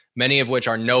sites, many of which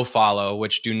are no follow,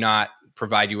 which do not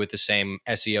provide you with the same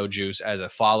SEO juice as a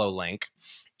follow link.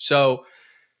 So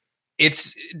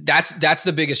that's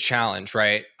the biggest challenge,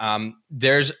 right?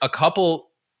 There's a couple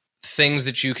things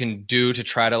that you can do to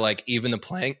try to like even the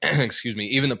playing,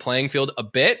 even the playing field a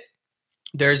bit.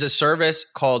 There's a service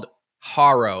called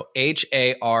Haro,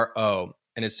 Haro,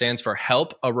 and it stands for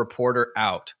Help a Reporter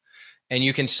Out. and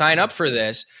you can sign up for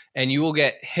this, and you will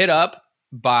get hit up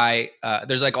by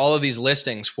there's like all of these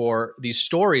listings for these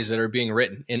stories that are being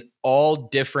written in all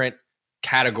different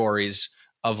categories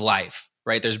of life,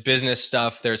 right? There's business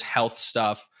stuff, there's health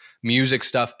stuff, music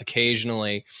stuff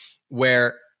occasionally,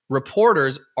 where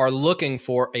reporters are looking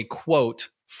for a quote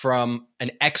from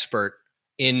an expert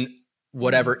in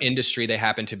whatever industry they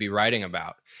happen to be writing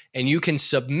about. And you can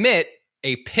submit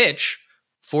a pitch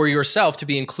for yourself to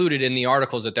be included in the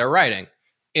articles that they're writing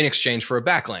in exchange for a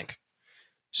backlink.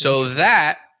 So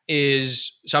that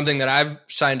is something that I've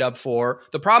signed up for.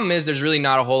 The problem is there's really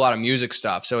not a whole lot of music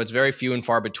stuff. So it's very few and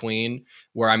far between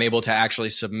where I'm able to actually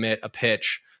submit a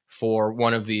pitch for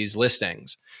one of these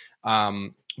listings.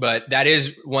 But that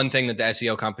is one thing that the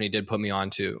SEO company did put me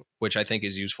onto, which I think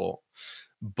is useful.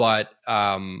 But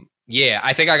yeah,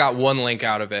 I think I got one link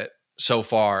out of it so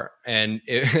far, and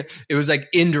it was like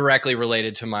indirectly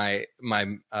related to my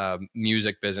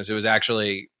music business. It was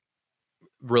actually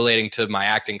relating to my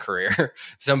acting career.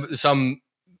 Some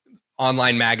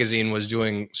online magazine was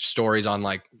doing stories on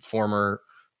like former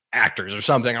actors or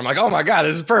something. I'm like, oh my God,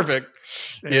 this is perfect.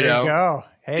 There you go.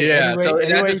 Hey, yeah. Anyway, so that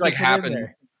anyway just like happened.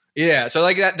 Yeah. So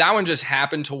like that one just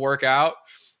happened to work out.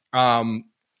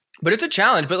 But it's a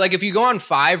challenge. But like if you go on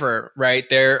Fiverr, right,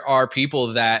 there are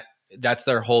people that's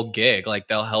their whole gig. Like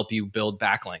they'll help you build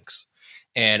backlinks.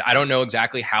 And I don't know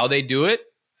exactly how they do it.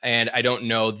 And I don't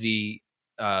know the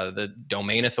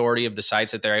domain authority of the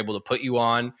sites that they're able to put you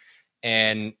on.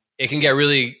 And it can get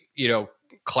really,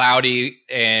 cloudy,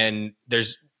 and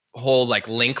there's whole like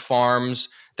link farms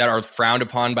that are frowned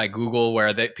upon by Google,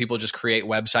 where people just create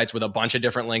websites with a bunch of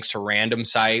different links to random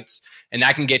sites, and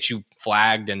that can get you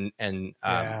flagged and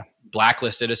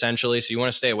blacklisted essentially. So you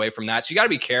want to stay away from that. So you got to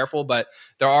be careful, but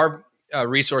there are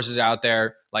resources out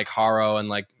there like Haro and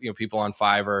like, people on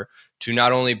Fiverr to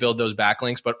not only build those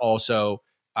backlinks, but also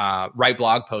write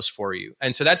blog posts for you.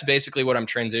 And so that's basically what I'm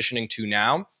transitioning to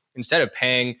now. Instead of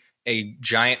paying a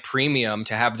giant premium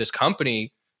to have this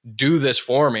company do this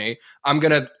for me, I'm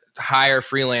going to hire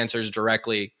freelancers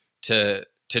directly to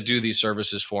do these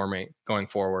services for me going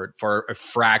forward for a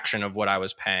fraction of what I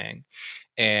was paying.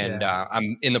 And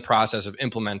I'm in the process of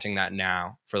implementing that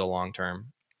now for the long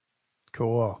term.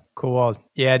 Cool.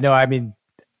 Yeah, no, I mean,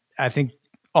 I think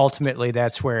ultimately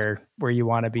that's where you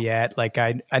want to be at. Like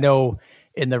I know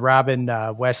in the Robin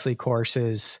Wesley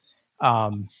courses,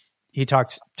 he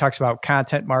talks about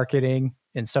content marketing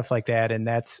and stuff like that. And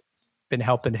that's been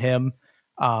helping him,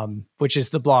 which is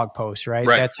the blog post, right?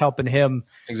 That's helping him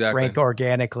rank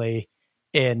organically.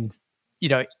 And,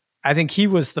 I think he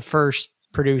was the first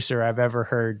producer I've ever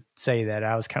heard say that.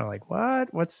 I was kind of like,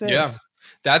 what's this? Yeah,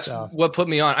 that's what put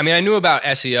me on. I mean, I knew about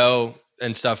SEO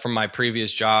and stuff from my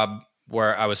previous job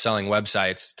where I was selling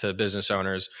websites to business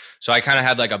owners. So I kind of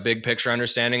had like a big picture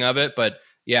understanding of it. But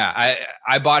yeah,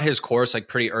 I bought his course like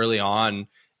pretty early on,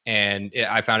 and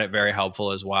I found it very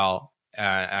helpful as well.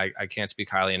 I can't speak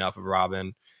highly enough of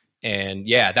Robin. And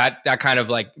yeah, that kind of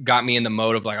like got me in the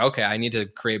mode of like, okay, I need to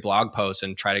create blog posts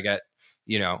and try to get,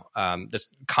 this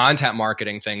content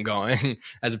marketing thing going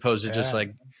as opposed to just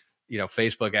like,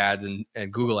 Facebook ads and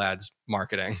Google ads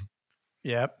marketing.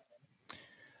 Yep.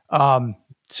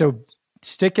 So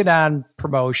sticking on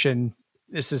promotion,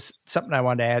 this is something I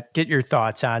wanted to get your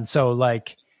thoughts on. So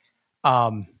like,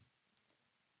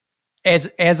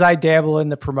 as I dabble in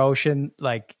the promotion,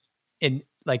 like in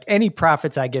like any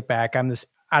profits I get back, I'm this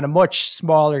on a much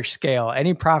smaller scale.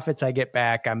 Any profits I get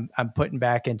back, I'm putting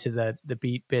back into the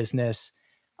beat business.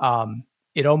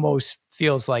 It almost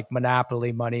feels like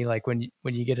monopoly money. Like when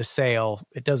you get a sale,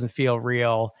 it doesn't feel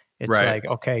real. It's like,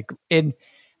 okay, in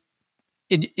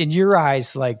your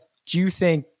eyes, like, do you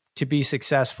think to be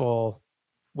successful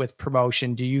with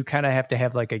promotion, do you kind of have to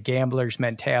have like a gambler's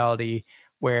mentality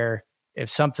where if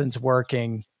something's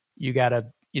working, you got to,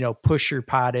 push your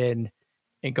pot in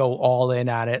and go all in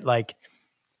on it? Like,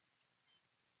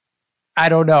 I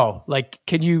don't know, like,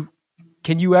 can you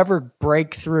ever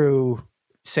break through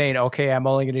saying, okay, I'm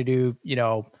only going to do,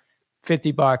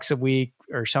 $50 a week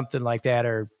or something like that,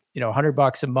 or,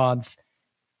 $100 a month?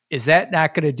 Is that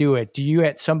not going to do it? Do you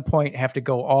at some point have to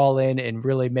go all in and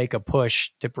really make a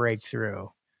push to break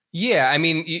through? Yeah. I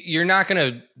mean, you're not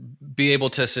going to be able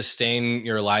to sustain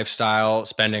your lifestyle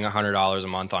spending $100 a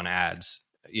month on ads.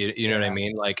 You know what I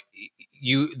mean? Like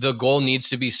the goal needs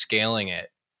to be scaling it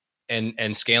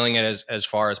and scaling it as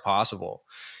far as possible.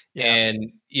 Yeah.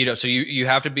 And, so you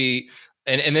have to be,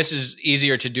 and this is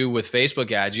easier to do with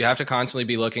Facebook ads. You have to constantly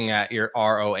be looking at your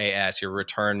ROAS, your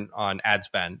return on ad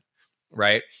spend.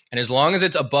 Right. And as long as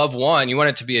it's above 1, you want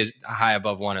it to be as high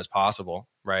above 1 as possible.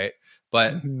 Right.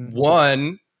 But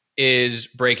 1 is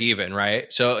break even,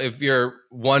 right? So if you're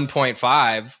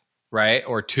 1.5, right,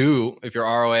 or 2, if your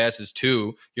ROAS is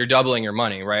 2, you're doubling your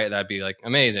money, right? That'd be like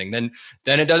amazing. Then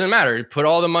it doesn't matter. Put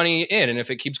all the money in, and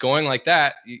if it keeps going like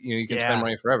that, you can spend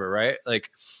money forever, right? Like,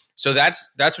 so that's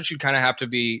what you kind of have to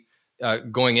be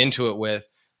going into it with,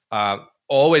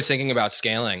 always thinking about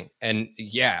scaling. And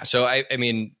so I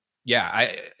mean,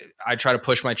 I try to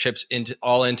push my chips into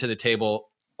the table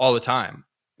all the time.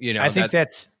 I think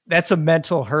that's a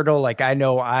mental hurdle. Like, I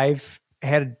know I've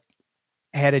had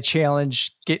a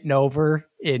challenge getting over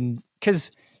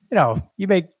because, you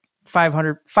make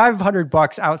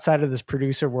 $500 outside of this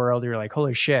producer world. You're like,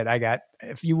 holy shit,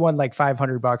 if you won like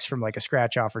 $500 from like a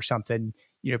scratch off or something,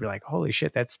 you'd be like, holy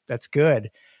shit, that's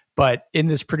good. But in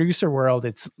this producer world,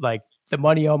 it's like the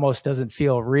money almost doesn't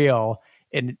feel real.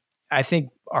 And I think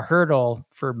a hurdle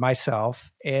for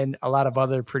myself and a lot of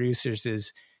other producers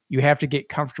is you have to get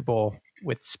comfortable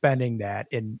with spending that,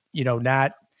 and,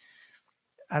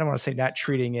 I don't want to say not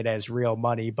treating it as real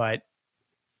money, but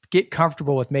get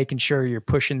comfortable with making sure you're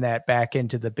pushing that back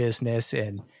into the business.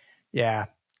 And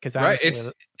because right,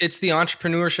 it's the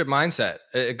entrepreneurship mindset.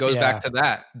 It goes back to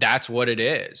that. That's what it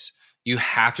is. You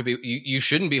have to be. You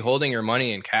shouldn't be holding your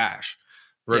money in cash,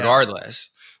 regardless.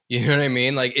 You know what I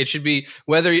mean? Like, it should be,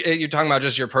 whether you're talking about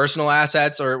just your personal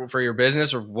assets or for your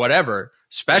business or whatever.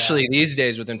 Especially these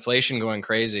days with inflation going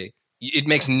crazy, it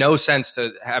makes no sense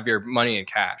to have your money in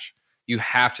cash. You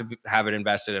have to have it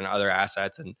invested in other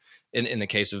assets, and in the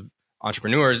case of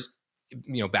entrepreneurs,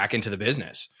 back into the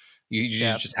business. You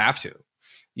just have to.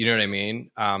 You know what I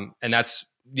mean? And that's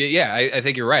I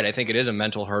think you're right. I think it is a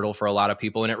mental hurdle for a lot of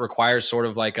people, and it requires sort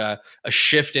of like a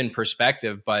shift in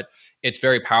perspective. But it's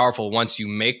very powerful once you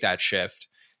make that shift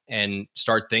and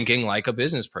start thinking like a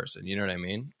business person. You know what I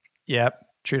mean? Yep.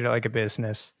 Treat it like a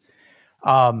business.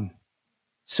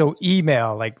 So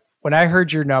email, like when I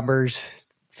heard your numbers,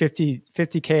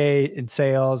 50K in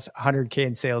sales, 100K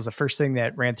in sales, the first thing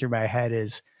that ran through my head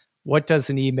is, what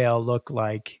does an email look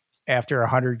like after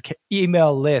 100K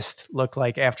email list look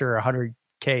like after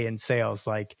 100K in sales?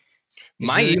 Like,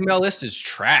 my email list is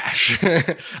trash.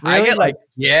 Really? I get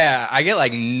I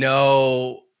get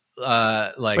no,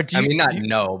 but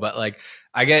like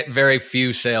I get very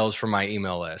few sales from my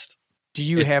email list. Do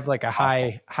you have like a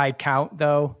high count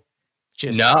though?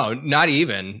 No, not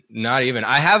even.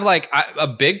 I have a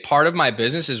big part of my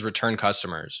business is return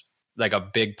customers, like a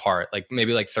big part, like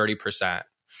maybe like 30%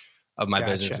 of my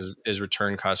business is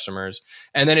return customers.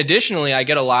 And then additionally, I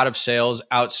get a lot of sales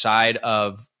outside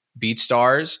of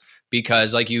BeatStars,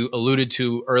 because like you alluded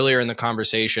to earlier in the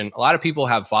conversation, a lot of people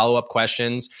have follow-up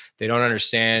questions. They don't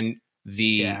understand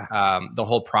the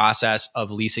whole process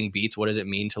of leasing beats. What does it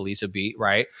mean to lease a beat,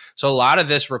 right? So a lot of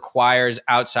this requires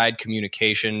outside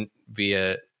communication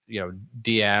via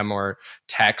DM or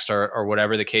text or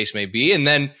whatever the case may be, and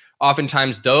then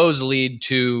oftentimes those lead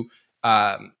to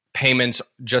payments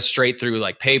just straight through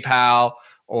like PayPal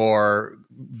or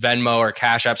Venmo or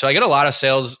Cash App. So I get a lot of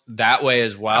sales that way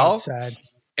as well. Outside.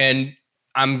 And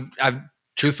I've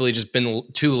truthfully just been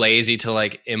too lazy to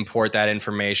like import that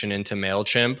information into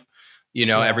MailChimp,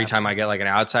 every time I get like an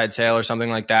outside sale or something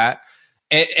like that.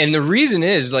 And the reason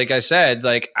is, like I said,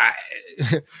 like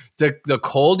the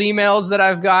cold emails that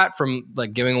I've got from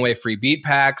like giving away free beat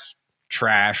packs,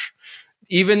 trash.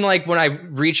 Even like when I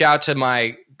reach out to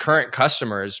my current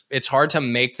customers, it's hard to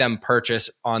make them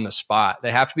purchase on the spot.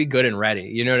 They have to be good and ready.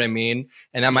 You know what I mean?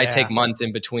 And that might take months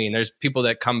in between. There's people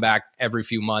that come back every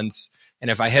few months, and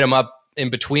if I hit them up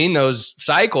in between those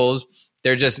cycles,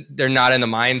 they're not in the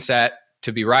mindset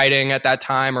to be writing at that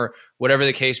time or whatever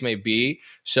the case may be.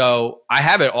 So I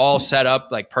have it all set up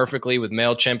like perfectly with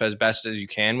MailChimp, as best as you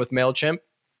can with MailChimp.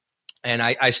 And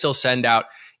I still send out,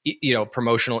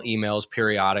 promotional emails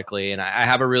periodically. And I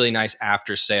have a really nice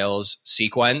after sales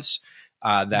sequence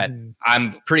that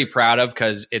I'm pretty proud of,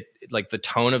 because it like the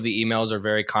tone of the emails are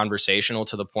very conversational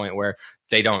to the point where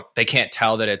they can't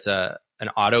tell that it's an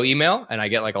auto email. And I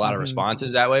get like a lot of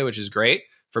responses that way, which is great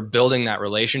for building that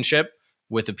relationship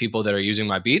with the people that are using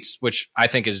my beats, which I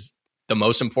think is the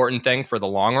most important thing for the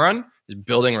long run, is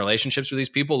building relationships with these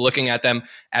people, looking at them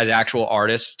as actual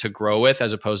artists to grow with,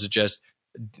 as opposed to just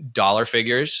dollar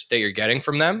figures that you're getting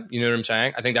from them. You know what I'm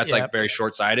saying? I think that's like very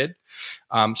short-sighted.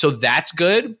 So that's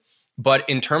good. But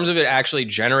in terms of it actually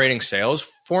generating sales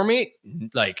for me,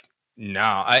 like,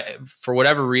 no, for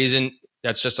whatever reason,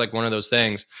 that's just like one of those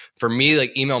things. For me,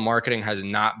 like email marketing has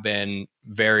not been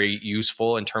very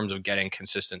useful in terms of getting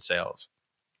consistent sales.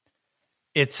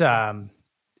 It's, I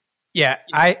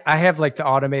have like the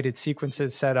automated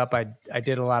sequences set up. I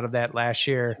did a lot of that last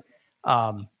year.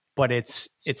 but it's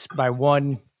my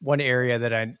one area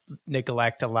that I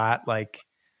neglect a lot. Like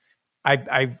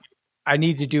I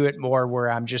need to do it more where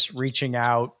I'm just reaching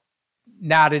out,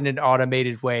 not in an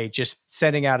automated way, just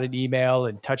sending out an email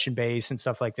and touching base and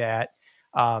stuff like that.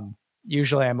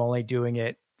 Usually I'm only doing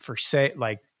it for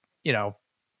like,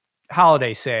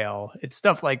 holiday sale and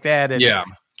stuff like that. And Yeah,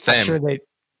 same. I'm sure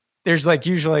there's like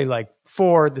usually like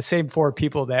the same four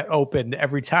people that open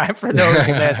every time for those,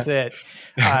 and that's it.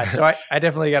 So I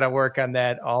definitely got to work on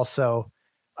that also.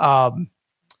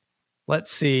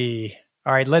 Let's see.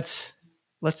 All right, let's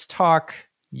talk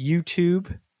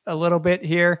YouTube a little bit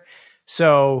here.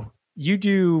 So you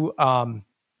do,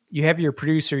 you have your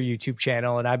producer YouTube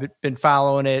channel, and I've been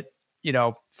following it,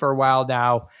 for a while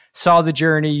now. Saw the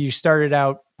journey. You started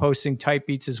out posting type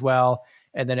beats as well,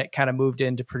 and then it kind of moved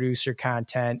into producer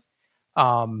content.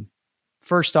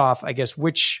 First off, I guess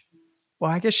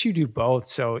I guess you do both.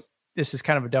 So this is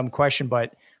kind of a dumb question,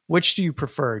 but which do you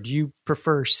prefer? Do you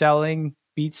prefer selling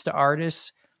beats to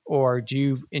artists, or do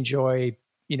you enjoy,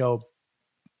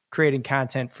 creating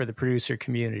content for the producer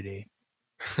community?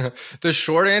 The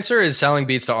short answer is selling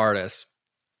beats to artists.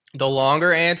 The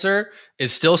longer answer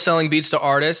is still selling beats to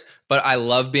artists, but I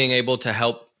love being able to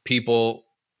help people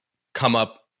come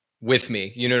up with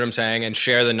me, you know what I'm saying, and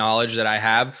share the knowledge that I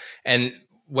have. And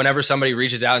whenever somebody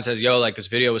reaches out and says, yo, like this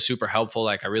video was super helpful,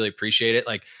 like I really appreciate it,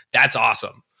 like that's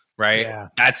awesome, right? Yeah.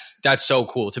 That's so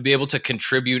cool to be able to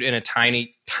contribute in a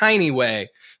tiny, tiny way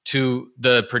to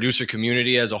the producer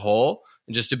community as a whole.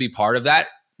 And just to be part of that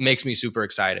makes me super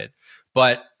excited.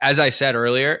 But as I said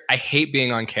earlier, I hate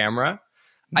being on camera.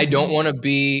 I don't want to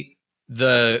be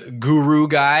the guru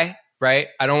guy, right?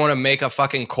 I don't want to make a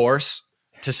fucking course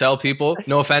to sell people.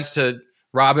 No offense to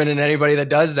Robin and anybody that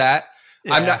does that.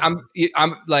 Yeah.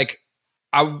 I'm like,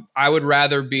 I would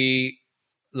rather be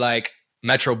like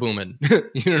Metro Boomin.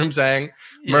 You know what I'm saying?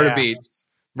 Yeah. Murder Beats,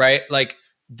 right? Like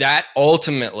that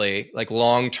ultimately, like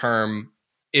long-term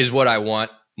is what I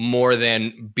want more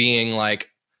than being like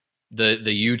the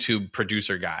YouTube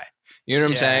producer guy. You know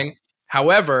what I'm saying?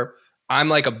 However, I'm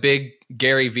like a big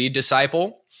Gary Vee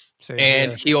disciple.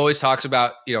 And he always talks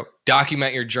about,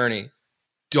 document your journey.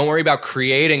 Don't worry about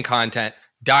creating content,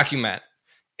 document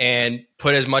and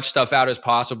put as much stuff out as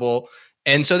possible.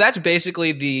 And so that's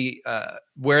basically the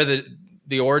where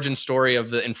the origin story of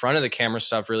the in front of the camera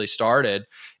stuff really started.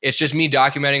 It's just me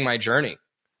documenting my journey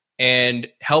and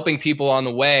helping people on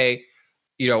the way,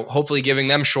 hopefully giving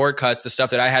them shortcuts, the stuff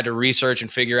that I had to research and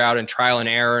figure out and trial and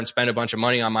error and spend a bunch of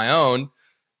money on my own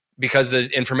because the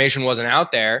information wasn't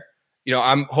out there.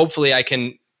 Hopefully I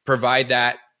can provide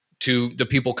that to the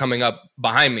people coming up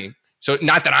behind me. So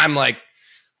not that I'm like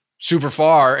super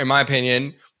far in my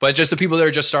opinion, but just the people that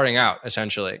are just starting out,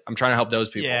 essentially. I'm trying to help those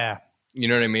people. Yeah. You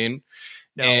know what I mean?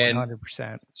 No, and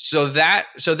 100%. So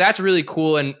that's really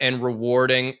cool and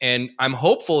rewarding. And I'm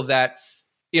hopeful that,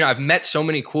 I've met so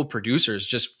many cool producers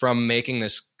just from making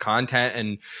this content,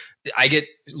 and I get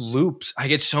loops. I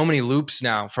get so many loops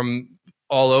now from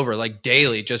all over, like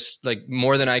daily, just like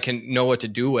more than I can know what to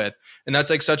do with. And that's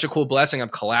like such a cool blessing.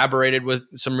 I've collaborated with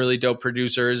some really dope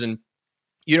producers, and,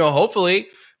 hopefully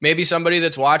maybe somebody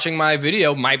that's watching my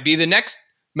video might be the next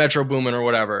Metro Boomin or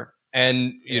whatever.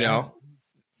 And,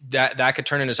 that could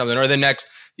turn into something, or the next,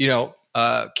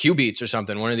 Q Beats or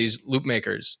something, one of these loop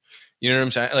makers. You know what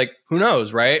I'm saying? Like, who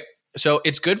knows, right? So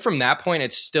it's good from that point.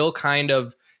 It's still kind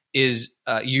of is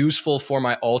useful for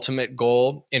my ultimate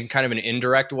goal in kind of an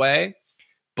indirect way,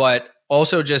 but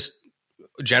also just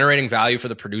generating value for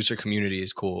the producer community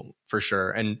is cool for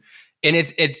sure. And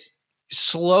it's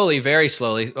slowly, very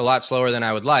slowly, a lot slower than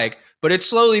I would like, but it's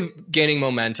slowly gaining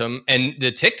momentum. And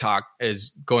the TikTok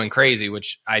is going crazy,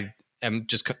 which I am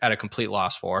just at a complete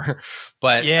loss for.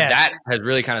 But that has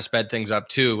really kind of sped things up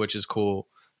too, which is cool.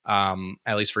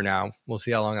 At least for now. We'll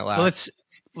see how long it lasts.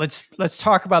 Well, let's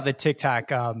talk about the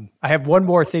TikTok. I have one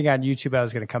more thing on YouTube I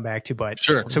was going to come back to, but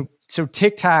sure. So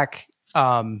TikTok,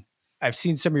 I've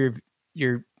seen some of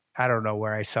your I don't know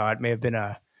where I saw it. It may have been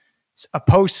a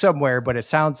post somewhere, but it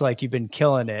sounds like you've been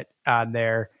killing it on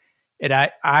there. And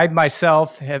I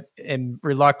myself am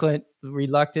reluctant,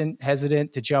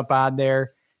 hesitant to jump on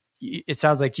there. It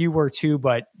sounds like you were too,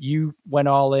 but you went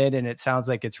all in, and it sounds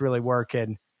like it's really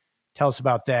working. Tell us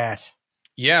about that.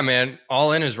 Yeah, man.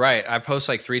 All in is right. I post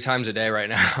like 3 times a day right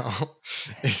now.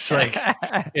 It's like,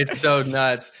 it's so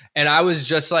nuts. And I was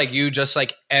just like you, just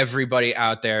like everybody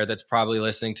out there that's probably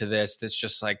listening to this, that's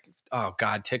just like, oh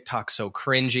God, TikTok's so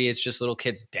cringy. It's just little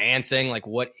kids dancing. Like,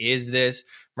 what is this?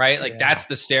 Right? Like that's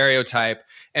the stereotype.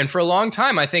 And for a long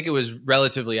time, I think it was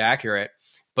relatively accurate,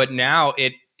 but now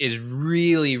it is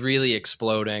really, really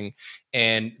exploding,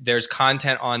 and there's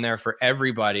content on there for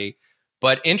everybody.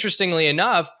 But interestingly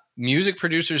enough, music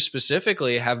producers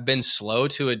specifically have been slow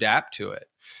to adapt to it.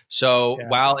 So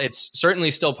while it's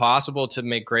certainly still possible to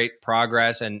make great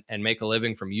progress and make a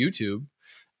living from YouTube,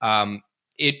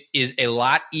 it is a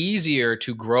lot easier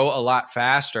to grow a lot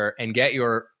faster and get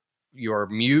your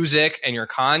music and your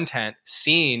content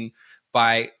seen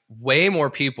by way more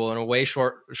people in a way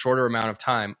shorter amount of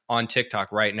time on TikTok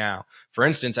right now. For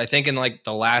instance, I think in like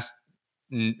the last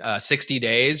 60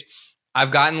 days,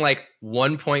 I've gotten like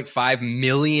 1.5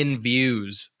 million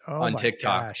views on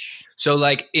TikTok. Gosh. So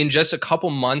like in just a couple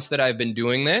months that I've been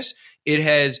doing this, it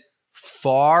has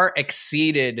far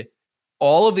exceeded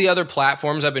all of the other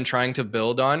platforms I've been trying to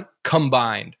build on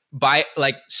combined by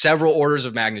like several orders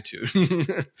of magnitude. Wow, you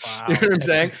know what I'm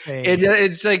saying?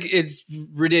 It's like, it's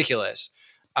ridiculous.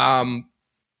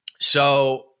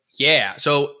 So yeah,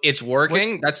 so it's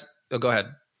working. Go ahead.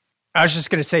 I was just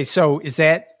going to say, so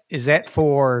the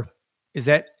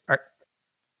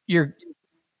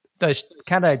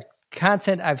kind of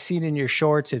content I've seen in your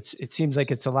shorts, it seems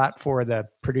like it's a lot for the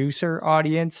producer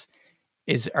audience.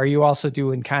 Are you also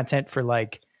doing content for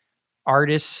like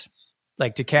artists,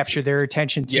 like to capture their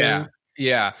attention too?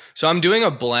 Yeah. So I'm doing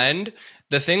a blend.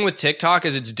 The thing with TikTok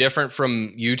is it's different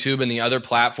from YouTube and the other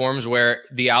platforms where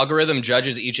the algorithm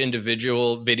judges each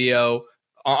individual video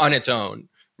on its own,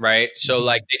 right? So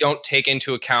like they don't take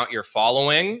into account your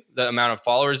following, the amount of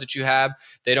followers that you have.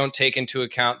 They don't take into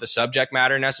account the subject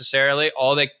matter necessarily.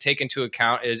 All they take into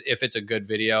account is if it's a good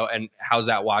video and how's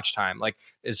that watch time. Like,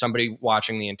 is somebody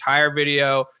watching the entire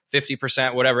video,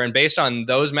 50%, whatever. And based on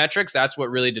those metrics, that's what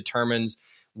really determines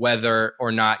whether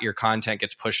or not your content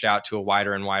gets pushed out to a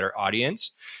wider and wider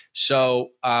audience. So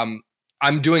I'm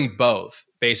doing both,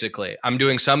 basically. I'm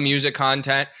doing some music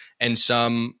content and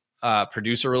some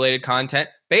producer related content.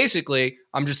 Basically,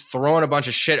 I'm just throwing a bunch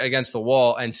of shit against the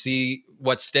wall and see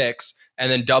what sticks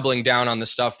and then doubling down on the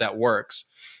stuff that works.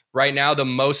 Right now, the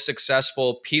most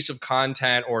successful piece of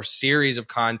content or series of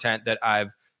content that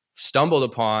I've stumbled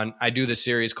upon, I do the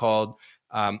series called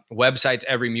Websites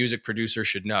Every Music Producer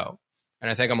Should Know. And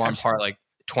I think I'm on part like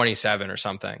 27 or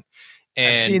something.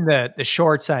 And I've seen the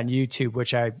shorts on YouTube,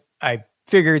 which I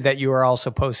figured that you were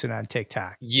also posting on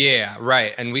TikTok. Yeah,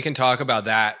 right. And we can talk about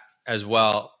that as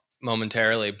well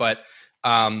momentarily. But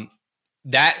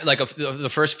that like the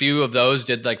first few of those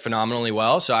did like phenomenally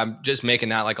well. So I'm just making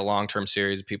that like a long-term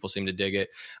series. People seem to dig it.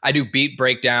 I do beat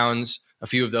breakdowns. A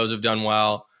few of those have done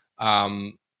well.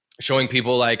 Showing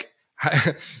people like,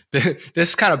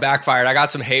 this kind of backfired. I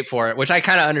got some hate for it, which I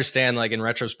kind of understand, like in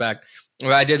retrospect.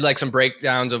 I did like some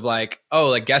breakdowns of like, oh,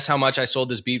 like guess how much I sold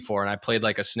this beat for. And I played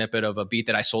like a snippet of a beat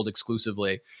that I sold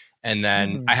exclusively. And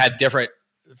then I had different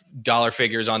dollar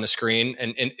figures on the screen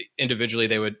and individually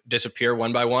they would disappear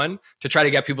one by one to try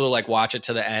to get people to like watch it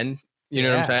to the end. You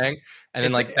know what I'm saying? And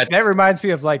then like that reminds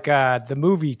me of like the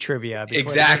movie trivia.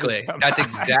 Exactly.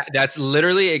 That's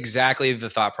literally exactly the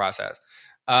thought process.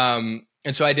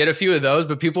 And so I did a few of those,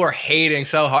 but people are hating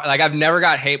so hard. Like I've never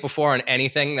got hate before on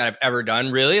anything that I've ever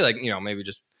done, really. Like, you know, maybe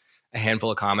just a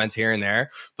handful of comments here and there,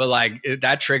 but like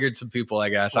that triggered some people, I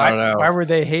guess. I don't know. Why were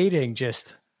they hating?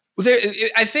 Well,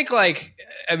 I think like,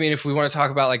 I mean, if we want to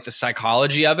talk about like the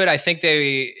psychology of it, I think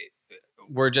they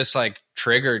were just like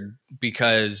triggered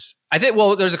because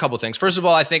well, there's a couple of things. First of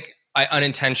all, I think I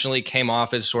unintentionally came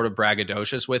off as sort of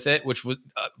braggadocious with it, which was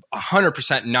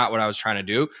 100% not what I was trying to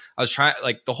do. I was trying,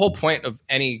 like, the whole point of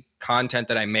any content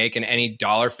that I make and any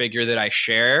dollar figure that I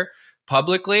share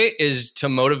publicly is to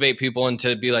motivate people and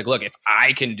to be like, look, if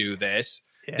I can do this,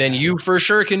 then you for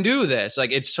sure can do this.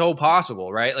 Like, it's so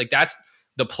possible, right? Like, that's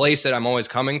the place that I'm always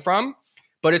coming from.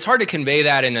 But it's hard to convey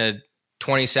that in a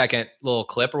 20-second little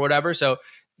clip or whatever. So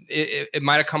it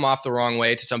might have come off the wrong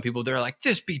way to some people. They're like,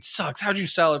 this beat sucks. How'd you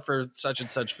sell it for such and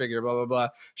such figure? Blah, blah, blah.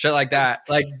 Shit like that.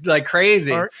 Like crazy.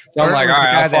 So I'm like, all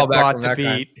right, I'll fall back from that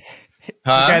beat.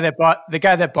 The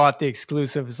guy that bought the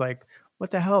exclusive is like, what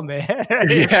the hell, man?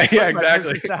 yeah,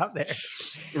 exactly. Out there.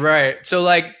 Right. So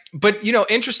like, but you know,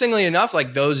 interestingly enough,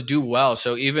 like those do well.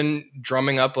 So even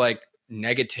drumming up like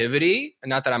negativity, and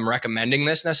not that I'm recommending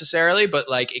this necessarily, but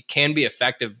like it can be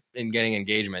effective in getting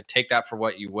engagement. Take that for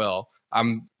what you will.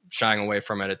 I'm shying away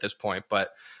from it at this point, but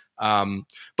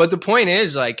the point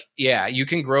is like, yeah, you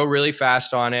can grow really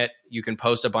fast on it. You can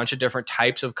post a bunch of different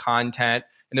types of content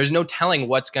and there's no telling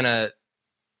what's going to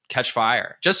catch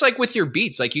fire. Just like with your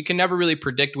beats, like you can never really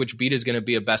predict which beat is going to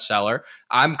be a bestseller.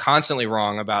 I'm constantly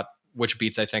wrong about which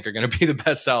beats I think are going to be the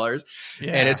best sellers.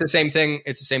 Yeah. And it's the same thing.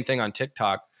 It's the same thing on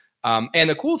TikTok. And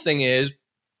the cool thing is,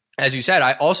 as you said,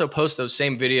 I also post those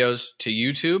same videos to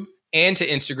YouTube and to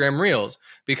Instagram Reels.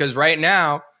 Because right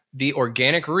now, the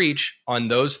organic reach on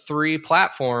those 3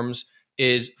 platforms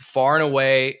is far and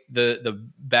away the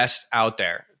best out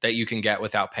there that you can get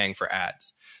without paying for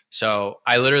ads. So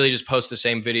I literally just post the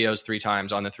same videos 3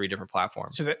 times on the 3 different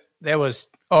platforms. So that was,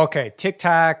 okay,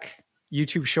 TikTok,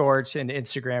 YouTube Shorts, and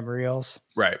Instagram Reels.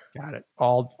 Right. Got it.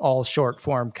 All short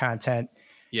form content.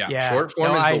 Yeah. Short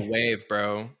form is the wave,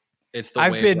 bro. It's the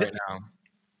wave right now.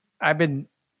 I've been,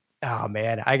 oh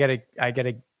man, I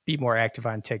gotta be more active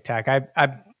on TikTok.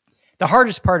 The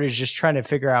hardest part is just trying to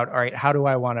figure out, all right, how do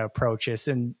I want to approach this?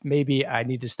 And maybe I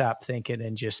need to stop thinking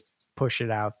and just push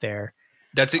it out there.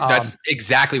 That's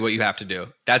exactly what you have to do.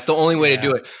 That's the only way to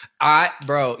do it.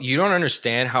 Bro, you don't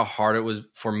understand how hard it was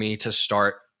for me to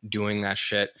start doing that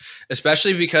shit,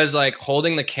 especially because like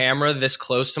holding the camera this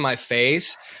close to my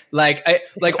face, like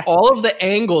all of the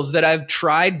angles that I've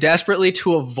tried desperately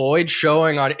to avoid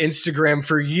showing on Instagram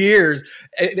for years,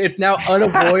 it's now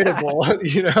unavoidable.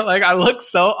 You know, like I look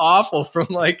so awful from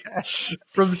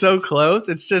so close.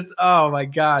 It's just, oh my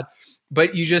God.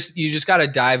 But you just got to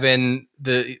dive in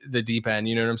the deep end.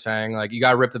 You know what I'm saying? Like you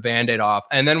got to rip the Band-Aid off.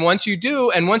 And then once you do,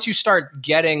 and once you start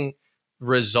getting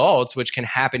results, which can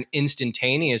happen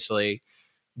instantaneously,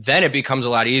 then it becomes a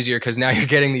lot easier because now you're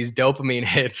getting these dopamine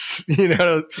hits, you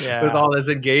know, with all this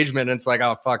engagement. And it's like,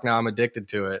 oh, fuck, now I'm addicted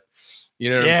to it.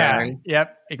 You know what I'm saying?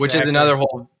 Yep. Exactly. Which is another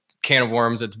whole can of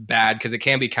worms. It's bad because it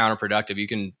can be counterproductive. You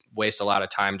can waste a lot of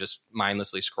time just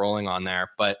mindlessly scrolling on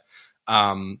there. But,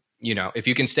 you know, if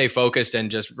you can stay focused and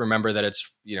just remember that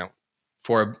it's, you know,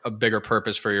 for a bigger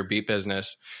purpose for your beat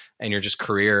business and your just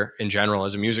career in general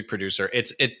as a music producer,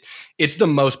 it's the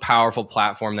most powerful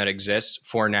platform that exists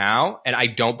for now. And I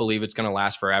don't believe it's going to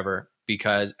last forever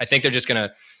because I think they're just going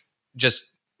to just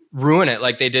ruin it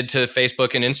like they did to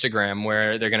Facebook and Instagram,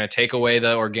 where they're going to take away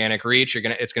the organic reach.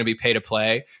 It's going to be pay to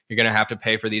play. You're going to have to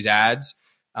pay for these ads.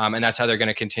 And that's how they're going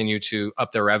to continue to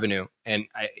up their revenue. And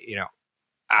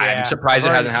I'm surprised it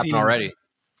hasn't happened already.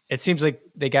 It seems like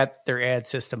they got their ad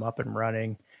system up and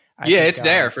running. It's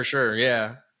there for sure.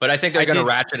 Yeah. But I think they're going to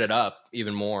ratchet it up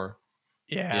even more.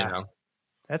 Yeah. You know?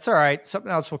 That's all right.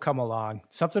 Something else will come along.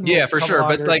 For sure.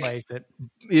 But like,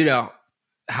 you know,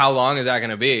 how long is that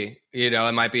going to be? You know,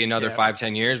 it might be another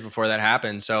 5-10 years before that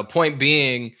happens. So point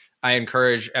being, I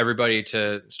encourage everybody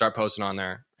to start posting on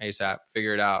there ASAP,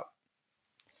 figure it out.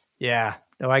 Yeah.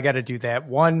 No, I got to do that.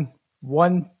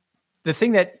 The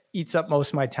thing that eats up most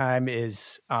of my time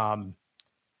is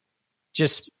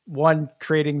just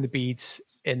creating the beats,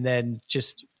 and then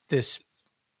just this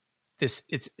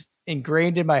it's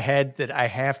ingrained in my head that I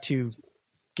have to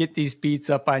get these beats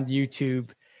up on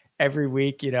YouTube every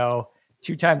week, you know,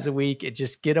 2 times a week, and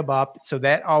just get them up. So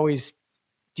that always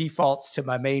defaults to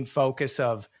my main focus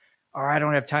of, I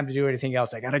don't have time to do anything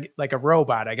else. I got to, like a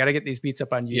robot, I got to get these beats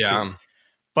up on YouTube. Yeah.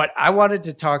 But I wanted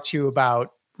to talk to you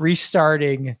about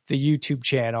restarting the YouTube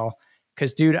channel,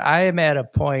 because dude, I am at a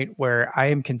point where I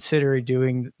am considering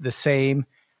doing the same.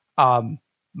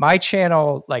 My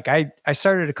channel, like I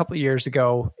started a couple of years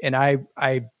ago, and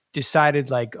I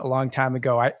decided like a long time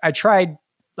ago, I tried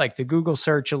like the Google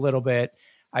search a little bit.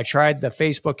 I tried the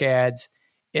Facebook ads,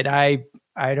 and I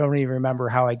don't even remember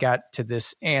how I got to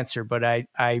this answer, but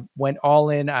I went all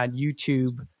in on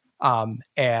YouTube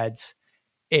ads,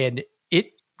 and it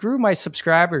grew my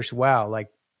subscribers well. Like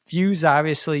views,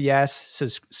 obviously, yes.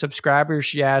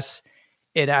 Subscribers, yes.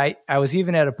 And I was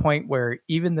even at a point where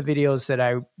even the videos that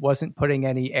I wasn't putting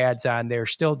any ads on, they're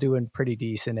still doing pretty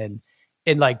decent,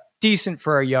 and like decent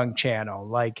for a young channel.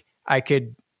 Like I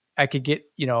could get,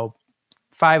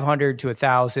 500 to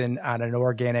 1,000 on an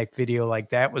organic video.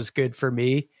 Like that was good for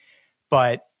me,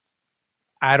 but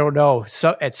I don't know.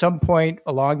 So at some point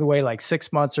along the way, like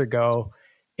 6 months ago,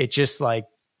 it just like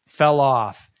fell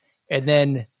off. And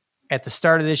then at the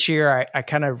start of this year, I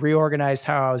kind of reorganized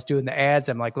how I was doing the ads.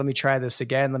 I'm like, let me try this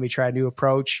again. Let me try a new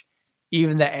approach.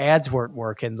 Even the ads weren't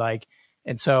working.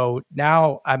 And so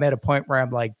now I'm at a point where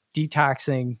I'm like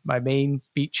detoxing my main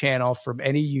beat channel from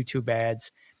any YouTube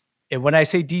ads. And when I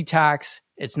say detox,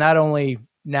 it's not only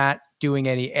not doing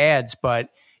any ads, but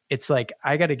it's like,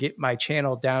 I got to get my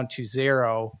channel down to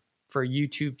 0 for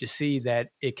YouTube to see that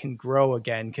it can grow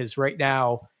again. Cause right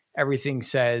now everything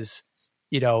says,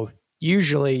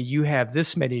 usually you have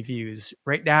this many views.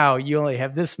 Right now, you only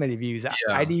have this many views.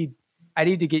 Yeah. I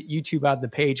need to get YouTube on the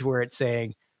page where it's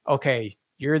saying, okay,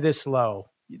 you're this low.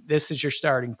 This is your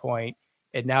starting point,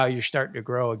 and now you're starting to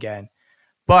grow again.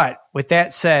 But with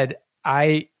that said,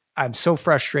 I'm so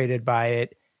frustrated by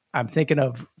it. I'm thinking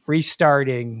of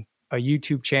restarting a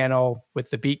YouTube channel with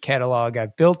the beat catalog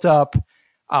I've built up,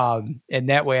 and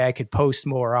that way I could post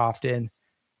more often.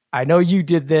 I know you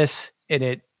did this,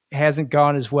 and hasn't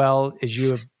gone as well as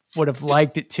you would have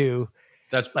liked it to.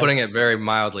 That's putting it very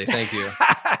mildly. Thank you.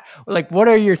 Like, what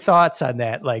are your thoughts on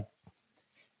that? Like,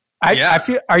 I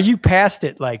feel, are you past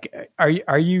it? Like,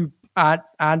 are you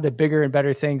on to bigger and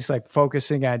better things, like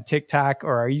focusing on TikTok,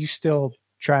 or are you still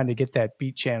trying to get that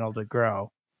beat channel to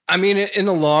grow? I mean, in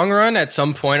the long run, at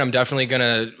some point, I'm definitely going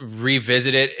to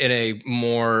revisit it in a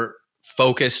more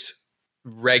focused,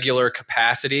 regular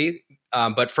capacity.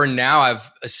 But for now,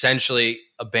 I've essentially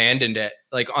abandoned it,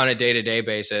 like on a day-to-day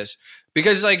basis,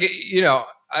 because, like, you know,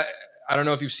 I don't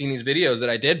know if you've seen these videos that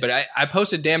I did, but I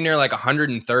posted damn near like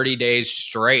 130 days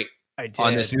straight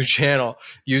on this new channel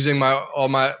using all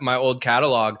my old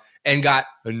catalog, and got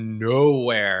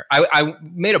nowhere. I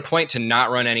made a point to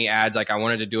not run any ads. Like, I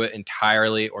wanted to do it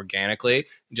entirely organically,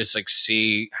 just like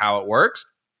see how it works.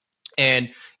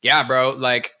 And yeah, bro,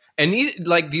 like, and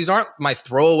these aren't my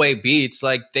throwaway beats.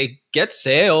 Like, they get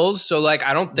sales. So like,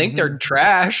 I don't think they're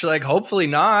trash. Like, hopefully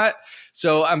not.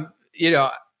 So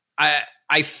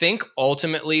I think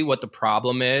ultimately what the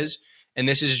problem is, and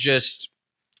this is just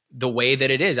the way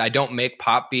that it is, I don't make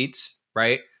pop beats,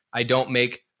 right? I don't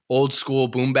make old school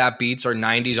boom bap beats or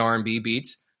 90s R&B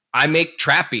beats. I make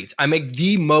trap beats. I make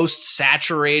the most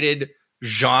saturated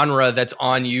genre that's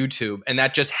on YouTube. And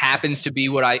that just happens to be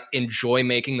what I enjoy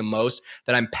making the most,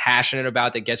 that I'm passionate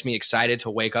about, that gets me excited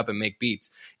to wake up and make beats.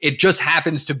 It just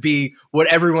happens to be what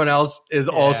everyone else is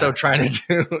also trying to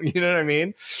do. You know what I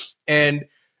mean? And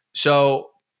so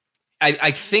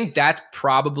I think that's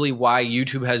probably why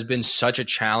YouTube has been such a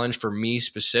challenge for me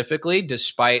specifically,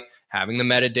 despite having the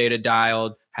metadata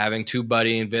dialed, having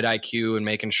TubeBuddy and vidIQ, and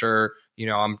making sure, you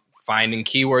know, I'm finding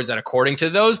keywords that, according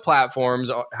to those platforms,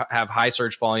 have high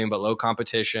search volume but low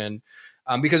competition.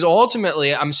 Because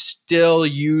ultimately, I'm still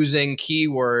using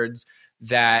keywords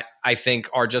that I think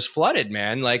are just flooded,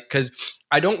 man. Like, because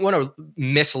I don't want to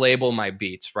mislabel my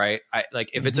beats, right?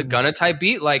 If it's a Gunna type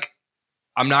beat, like,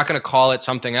 I'm not going to call it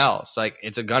something else. Like,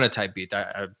 it's a Gunna type beat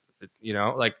that, you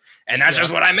know, like, and that's just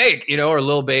what I make, you know, or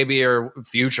Lil Baby or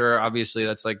Future. Obviously,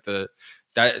 that's like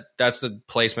that's the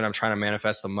placement I'm trying to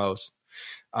manifest the most.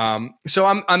 So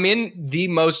I'm in the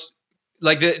most,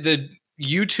 like, the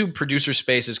YouTube producer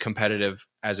space is competitive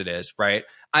as it is, right?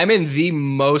 I'm in the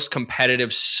most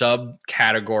competitive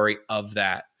subcategory of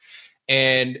that.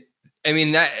 And I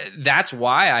mean, that's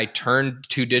why I turned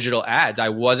to digital ads. I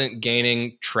wasn't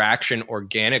gaining traction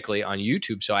organically on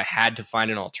YouTube, so I had to find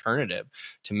an alternative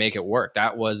to make it work.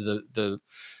 That was the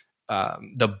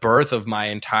birth of my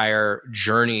entire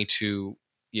journey to,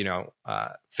 you know,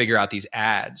 figure out these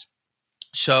ads.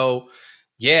 So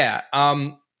yeah,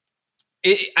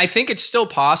 I think it's still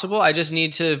possible. I just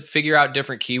need to figure out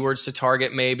different keywords to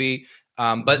target, maybe.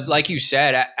 But like you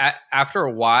said, after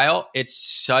a while, it's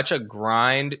such a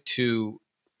grind to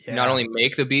not only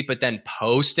make the beat, but then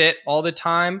post it all the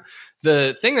time.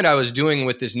 The thing that I was doing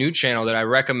with this new channel that I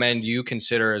recommend you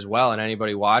consider as well, and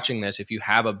anybody watching this, if you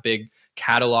have a big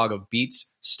catalog of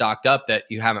beats stocked up that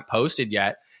you haven't posted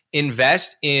yet,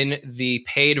 invest in the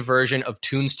paid version of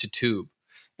Tunes to Tube.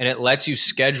 And it lets you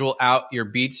schedule out your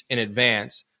beats in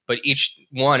advance, but each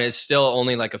one is still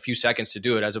only like a few seconds to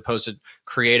do it, as opposed to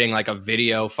creating like a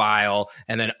video file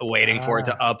and then waiting for it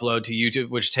to upload to YouTube,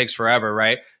 which takes forever,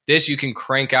 right? This, you can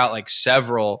crank out like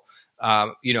several,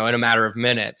 in a matter of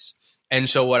minutes. And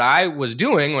so what I was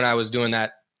doing when I was doing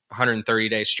that 130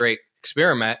 day straight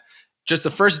experiment, just the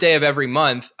first day of every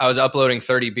month, I was uploading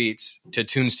 30 beats to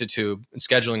Tunes to Tube and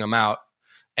scheduling them out,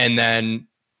 and then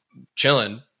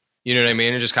chilling, you know what I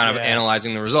mean? And just kind of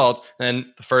analyzing the results. And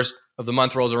then the first of the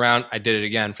month rolls around, I did it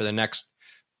again for the next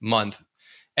month.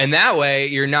 And that way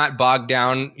you're not bogged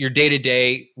down. Your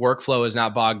day-to-day workflow is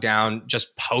not bogged down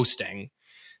just posting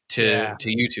to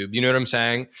YouTube. You know what I'm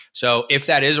saying? So if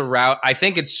that is a route, I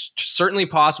think it's certainly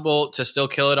possible to still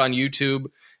kill it on YouTube.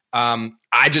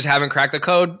 I just haven't cracked the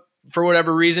code for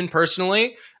whatever reason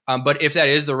personally. But if that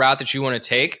is the route that you want to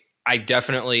take, I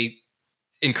definitely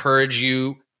encourage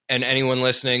you and anyone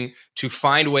listening to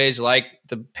find ways like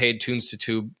the paid Tunes to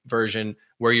Tube version,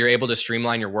 where you're able to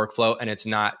streamline your workflow and it's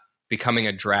not becoming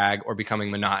a drag or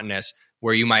becoming monotonous,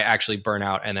 where you might actually burn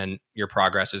out and then your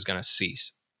progress is going to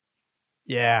cease.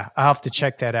 Yeah, I'll have to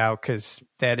check that out, because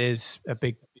that is a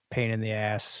big pain in the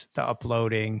ass, the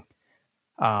uploading,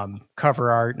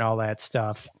 cover art and all that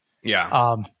stuff. Yeah.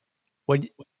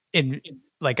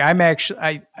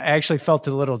 I actually felt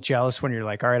a little jealous when you're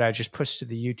like, all right, I just pushed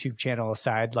the YouTube channel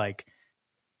aside, like,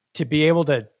 to be able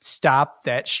to stop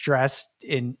that stress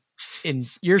in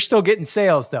you're still getting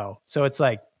sales though. So it's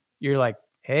like, you're like,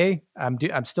 hey, I'm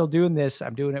still doing this.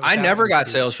 I'm doing it. I never got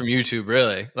sales from YouTube,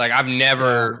 really. Like, I've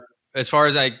never, as far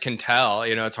as I can tell,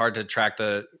 you know, it's hard to track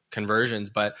the conversions,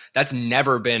 but that's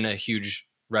never been a huge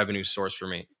revenue source for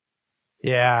me.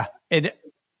 Yeah.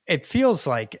 It feels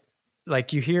like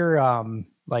you hear,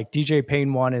 like DJ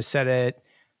Payne 1 has said it.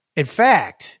 In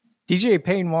fact, DJ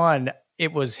Payne 1,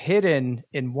 it was hidden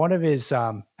in one of his,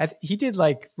 he did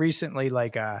like recently,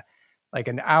 like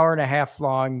an hour and a half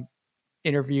long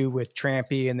interview with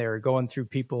Trampy, and they were going through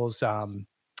people's,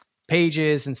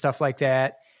 pages and stuff like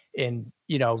that, and,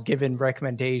 you know, giving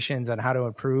recommendations on how to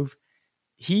improve.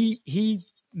 He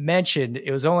mentioned,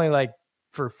 it was only like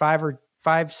for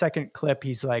 5 second clip.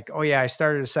 He's like, oh yeah, I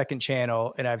started a second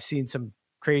channel and I've seen some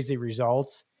crazy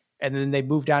results. And then they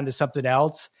moved on to something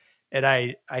else. And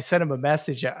I sent him a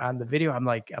message on the video. I'm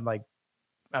like,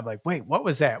 wait, what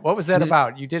was that? What was that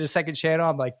about? You did a second channel?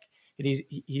 I'm like, and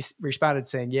he responded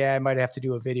saying, yeah, I might have to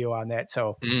do a video on that.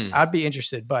 So I'd be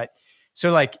interested. But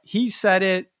so like he said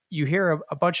it, you hear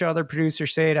a bunch of other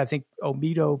producers say it. I think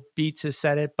Omito Beats has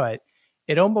said it, but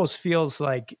it almost feels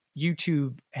like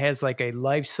YouTube has like a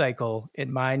life cycle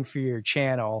in mind for your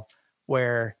channel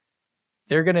where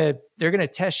they're going to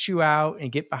test you out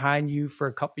and get behind you for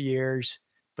a couple years,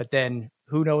 but then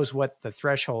who knows what the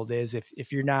threshold is.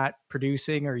 If you're not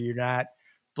producing or you're not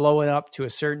blowing up to a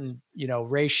certain, you know,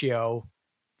 ratio,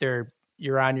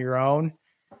 you're on your own.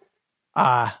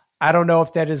 I don't know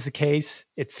if that is the case.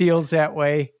 It feels that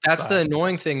way. That's the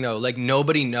annoying thing though. Like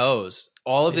nobody knows.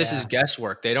 All of this is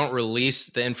guesswork. They don't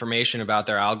release the information about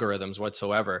their algorithms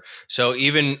whatsoever. So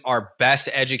even our best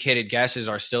educated guesses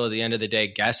are still at the end of the day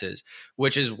guesses,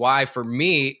 which is why for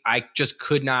me, I just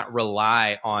could not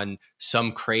rely on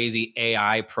some crazy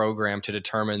AI program to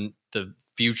determine the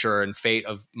future and fate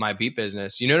of my beat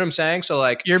business. You know what I'm saying? So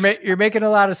like you're making a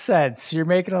lot of sense. You're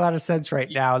making a lot of sense right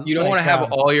now. You don't want to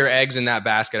have all your eggs in that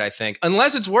basket, I think,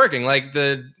 unless it's working. Like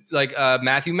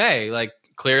Matthew May, like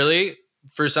clearly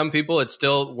for some people it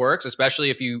still works, especially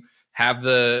if you have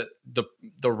the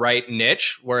right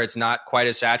niche where it's not quite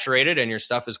as saturated and your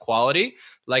stuff is quality.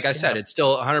 Like I said, it's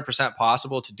still 100%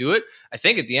 possible to do it. I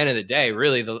think at the end of the day,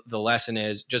 really the lesson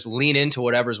is just lean into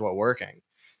whatever's working.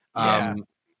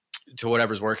 To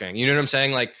whatever's working. You know what I'm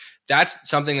saying? Like that's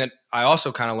something that I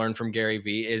also kind of learned from Gary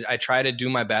Vee is I try to do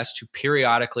my best to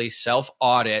periodically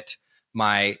self-audit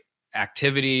my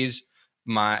activities,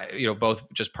 my, you know, both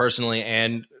just personally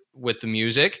and with the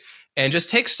music, and just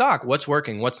take stock. What's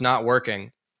working? What's not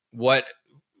working? What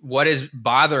is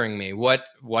bothering me? What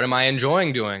am I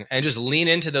enjoying doing? And just lean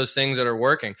into those things that are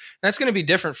working. That's going to be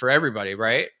different for everybody,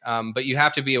 right? But you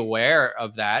have to be aware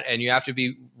of that, and you have to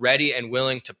be ready and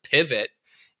willing to pivot.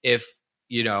 If,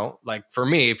 you know, like for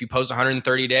me, if you post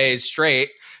 130 days straight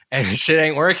and shit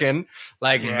ain't working,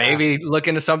 like maybe look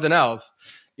into something else.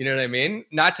 You know what I mean?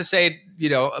 Not to say, you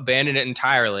know, abandon it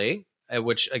entirely,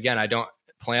 which again, I don't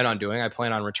plan on doing. I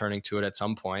plan on returning to it at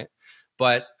some point.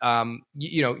 But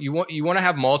you know, you want to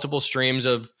have multiple streams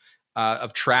of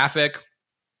traffic,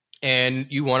 and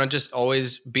you want to just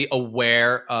always be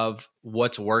aware of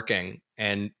what's working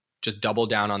and just double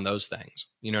down on those things.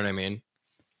 You know what I mean?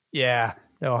 Yeah.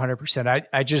 No, 100%.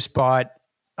 I just bought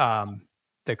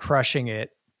the Crushing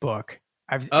It book.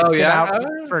 It's been out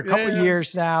for a couple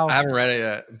years now. I haven't read it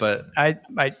yet, but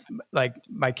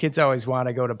my kids always want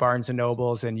to go to Barnes and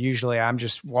Nobles, and usually I'm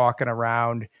just walking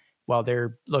around while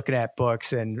they're looking at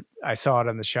books, and I saw it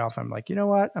on the shelf. I'm like, you know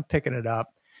what? I'm picking it up.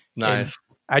 Nice. And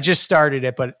I just started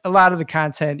it, but a lot of the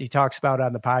content he talks about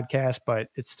on the podcast, but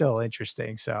it's still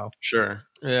interesting. So sure.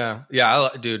 Yeah.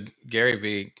 Dude, Gary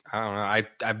Vee, I don't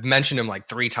know. I've mentioned him like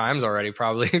 3 times already,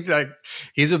 probably. Like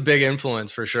he's a big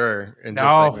influence for sure. And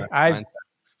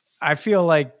I feel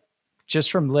like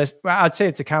just from I'd say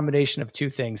it's a combination of 2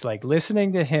 things, like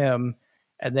listening to him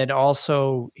and then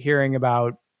also hearing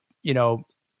about, you know,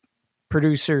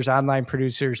 online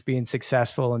producers being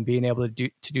successful and being able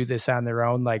to do this on their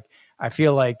own. Like, I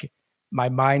feel like my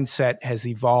mindset has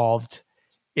evolved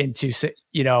into,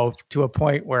 you know, to a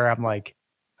point where I'm like,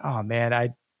 oh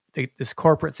man, this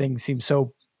corporate thing seems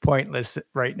so pointless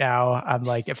right now. I'm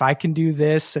like, if I can do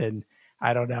this, and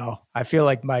I don't know, I feel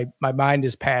like my mind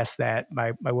is past that,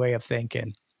 my way of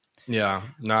thinking. Yeah,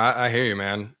 no, I hear you,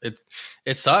 man.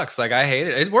 It sucks. Like I hate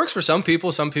it. It works for some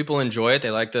people. Some people enjoy it. They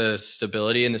like the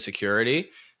stability and the security.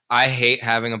 I hate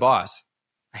having a boss.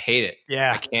 I hate it.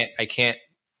 Yeah.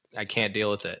 I can't deal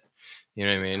with it. You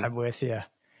know what I mean? I'm with you.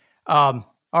 All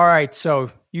right. So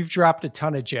you've dropped a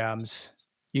ton of gems.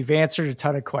 You've answered a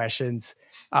ton of questions.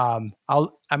 I'm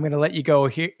going to let you go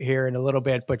here in a little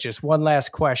bit, but just one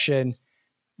last question.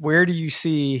 Where do you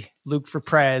see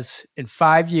Luke4Pres in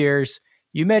 5 years?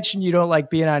 You mentioned you don't like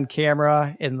being on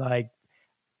camera, and like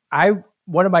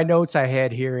one of my notes I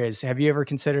had here is, have you ever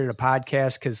considered a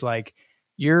podcast? Cause like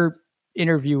your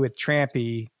interview with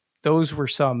Trampy, those were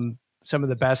some of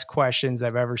the best questions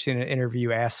I've ever seen an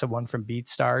interview ask someone from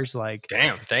BeatStars. Like,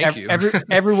 damn, thank you.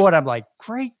 Everyone, I'm like,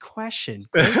 great question.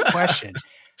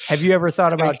 Have you ever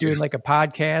thought about doing like a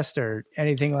podcast or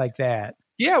anything like that?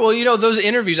 Yeah, well, those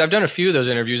interviews, I've done a few of those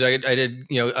interviews. I did,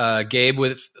 Gabe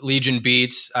with Legion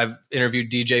Beats. I've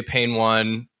interviewed DJ Payne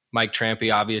 1, Mike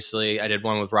Trampy, obviously. I did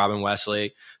one with Robin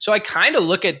Wesley. So I kind of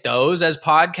look at those as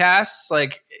podcasts,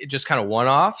 like just kind of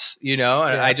one-offs, Yeah.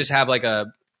 I just have like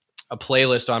a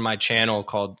playlist on my channel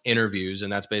called Interviews,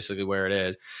 and that's basically where it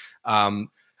is. I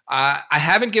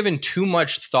haven't given too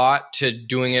much thought to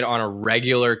doing it on a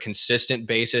regular, consistent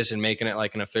basis and making it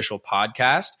like an official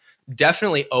podcast.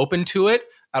 Definitely open to it.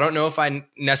 I don't know if I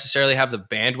necessarily have the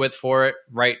bandwidth for it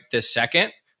right this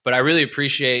second, but I really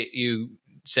appreciate you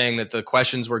saying that the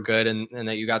questions were good and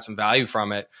that you got some value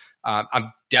from it.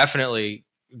 I'm definitely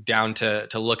down to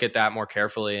look at that more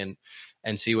carefully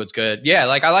and see what's good. Yeah,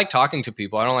 like I like talking to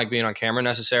people. I don't like being on camera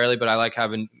necessarily, but I like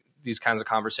having these kinds of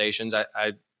conversations.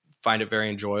 I find it very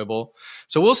enjoyable.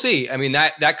 So we'll see. I mean,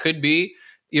 that could be,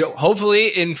 hopefully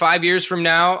in 5 years from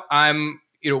now, I'm,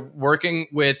 working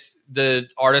with the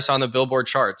artists on the Billboard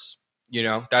charts.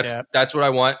 That's what I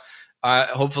want.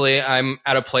 Hopefully I'm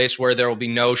at a place where there will be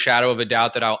no shadow of a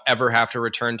doubt that I'll ever have to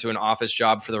return to an office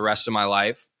job for the rest of my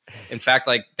life. In fact,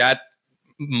 like that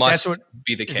must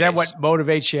be the case. Is that what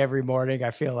motivates you every morning? I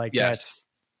feel like that's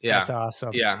awesome.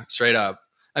 Yeah, straight up.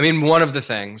 I mean, one of the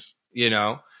things,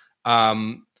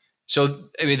 So,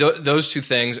 I mean, those two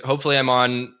things, hopefully I'm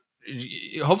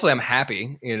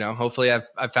happy, hopefully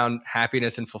I've found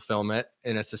happipiness and fulfillment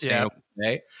in a sustainable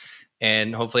way.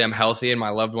 And hopefully I'm healthy and my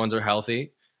loved ones are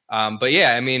healthy. But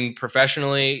yeah, I mean,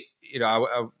 professionally,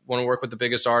 I want to work with the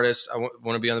biggest artists. I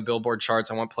want to be on the Billboard charts.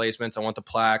 I want placements. I want the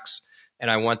plaques, and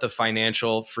I want the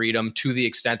financial freedom to the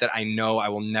extent that I know I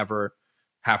will never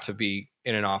have to be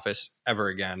in an office ever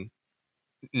again,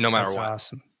 no matter what.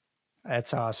 Awesome.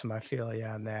 That's awesome. I feel you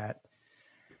on that.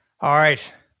 All right.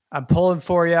 I'm pulling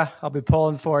for you. I'll be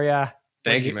pulling for you.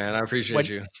 Thank you, man. I appreciate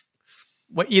you.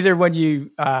 Either when you,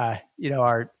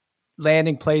 are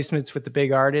landing placements with the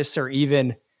big artists, or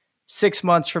even 6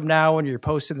 months from now when you're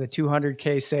posting the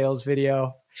 200K sales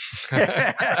video. Man,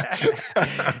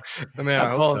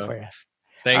 I'm pulling for you.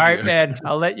 Thank you. All right, man.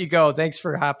 I'll let you go. Thanks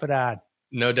for hopping on.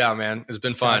 No doubt, man. It's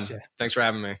been fun. Gotcha. Thanks for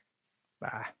having me.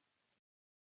 Bye.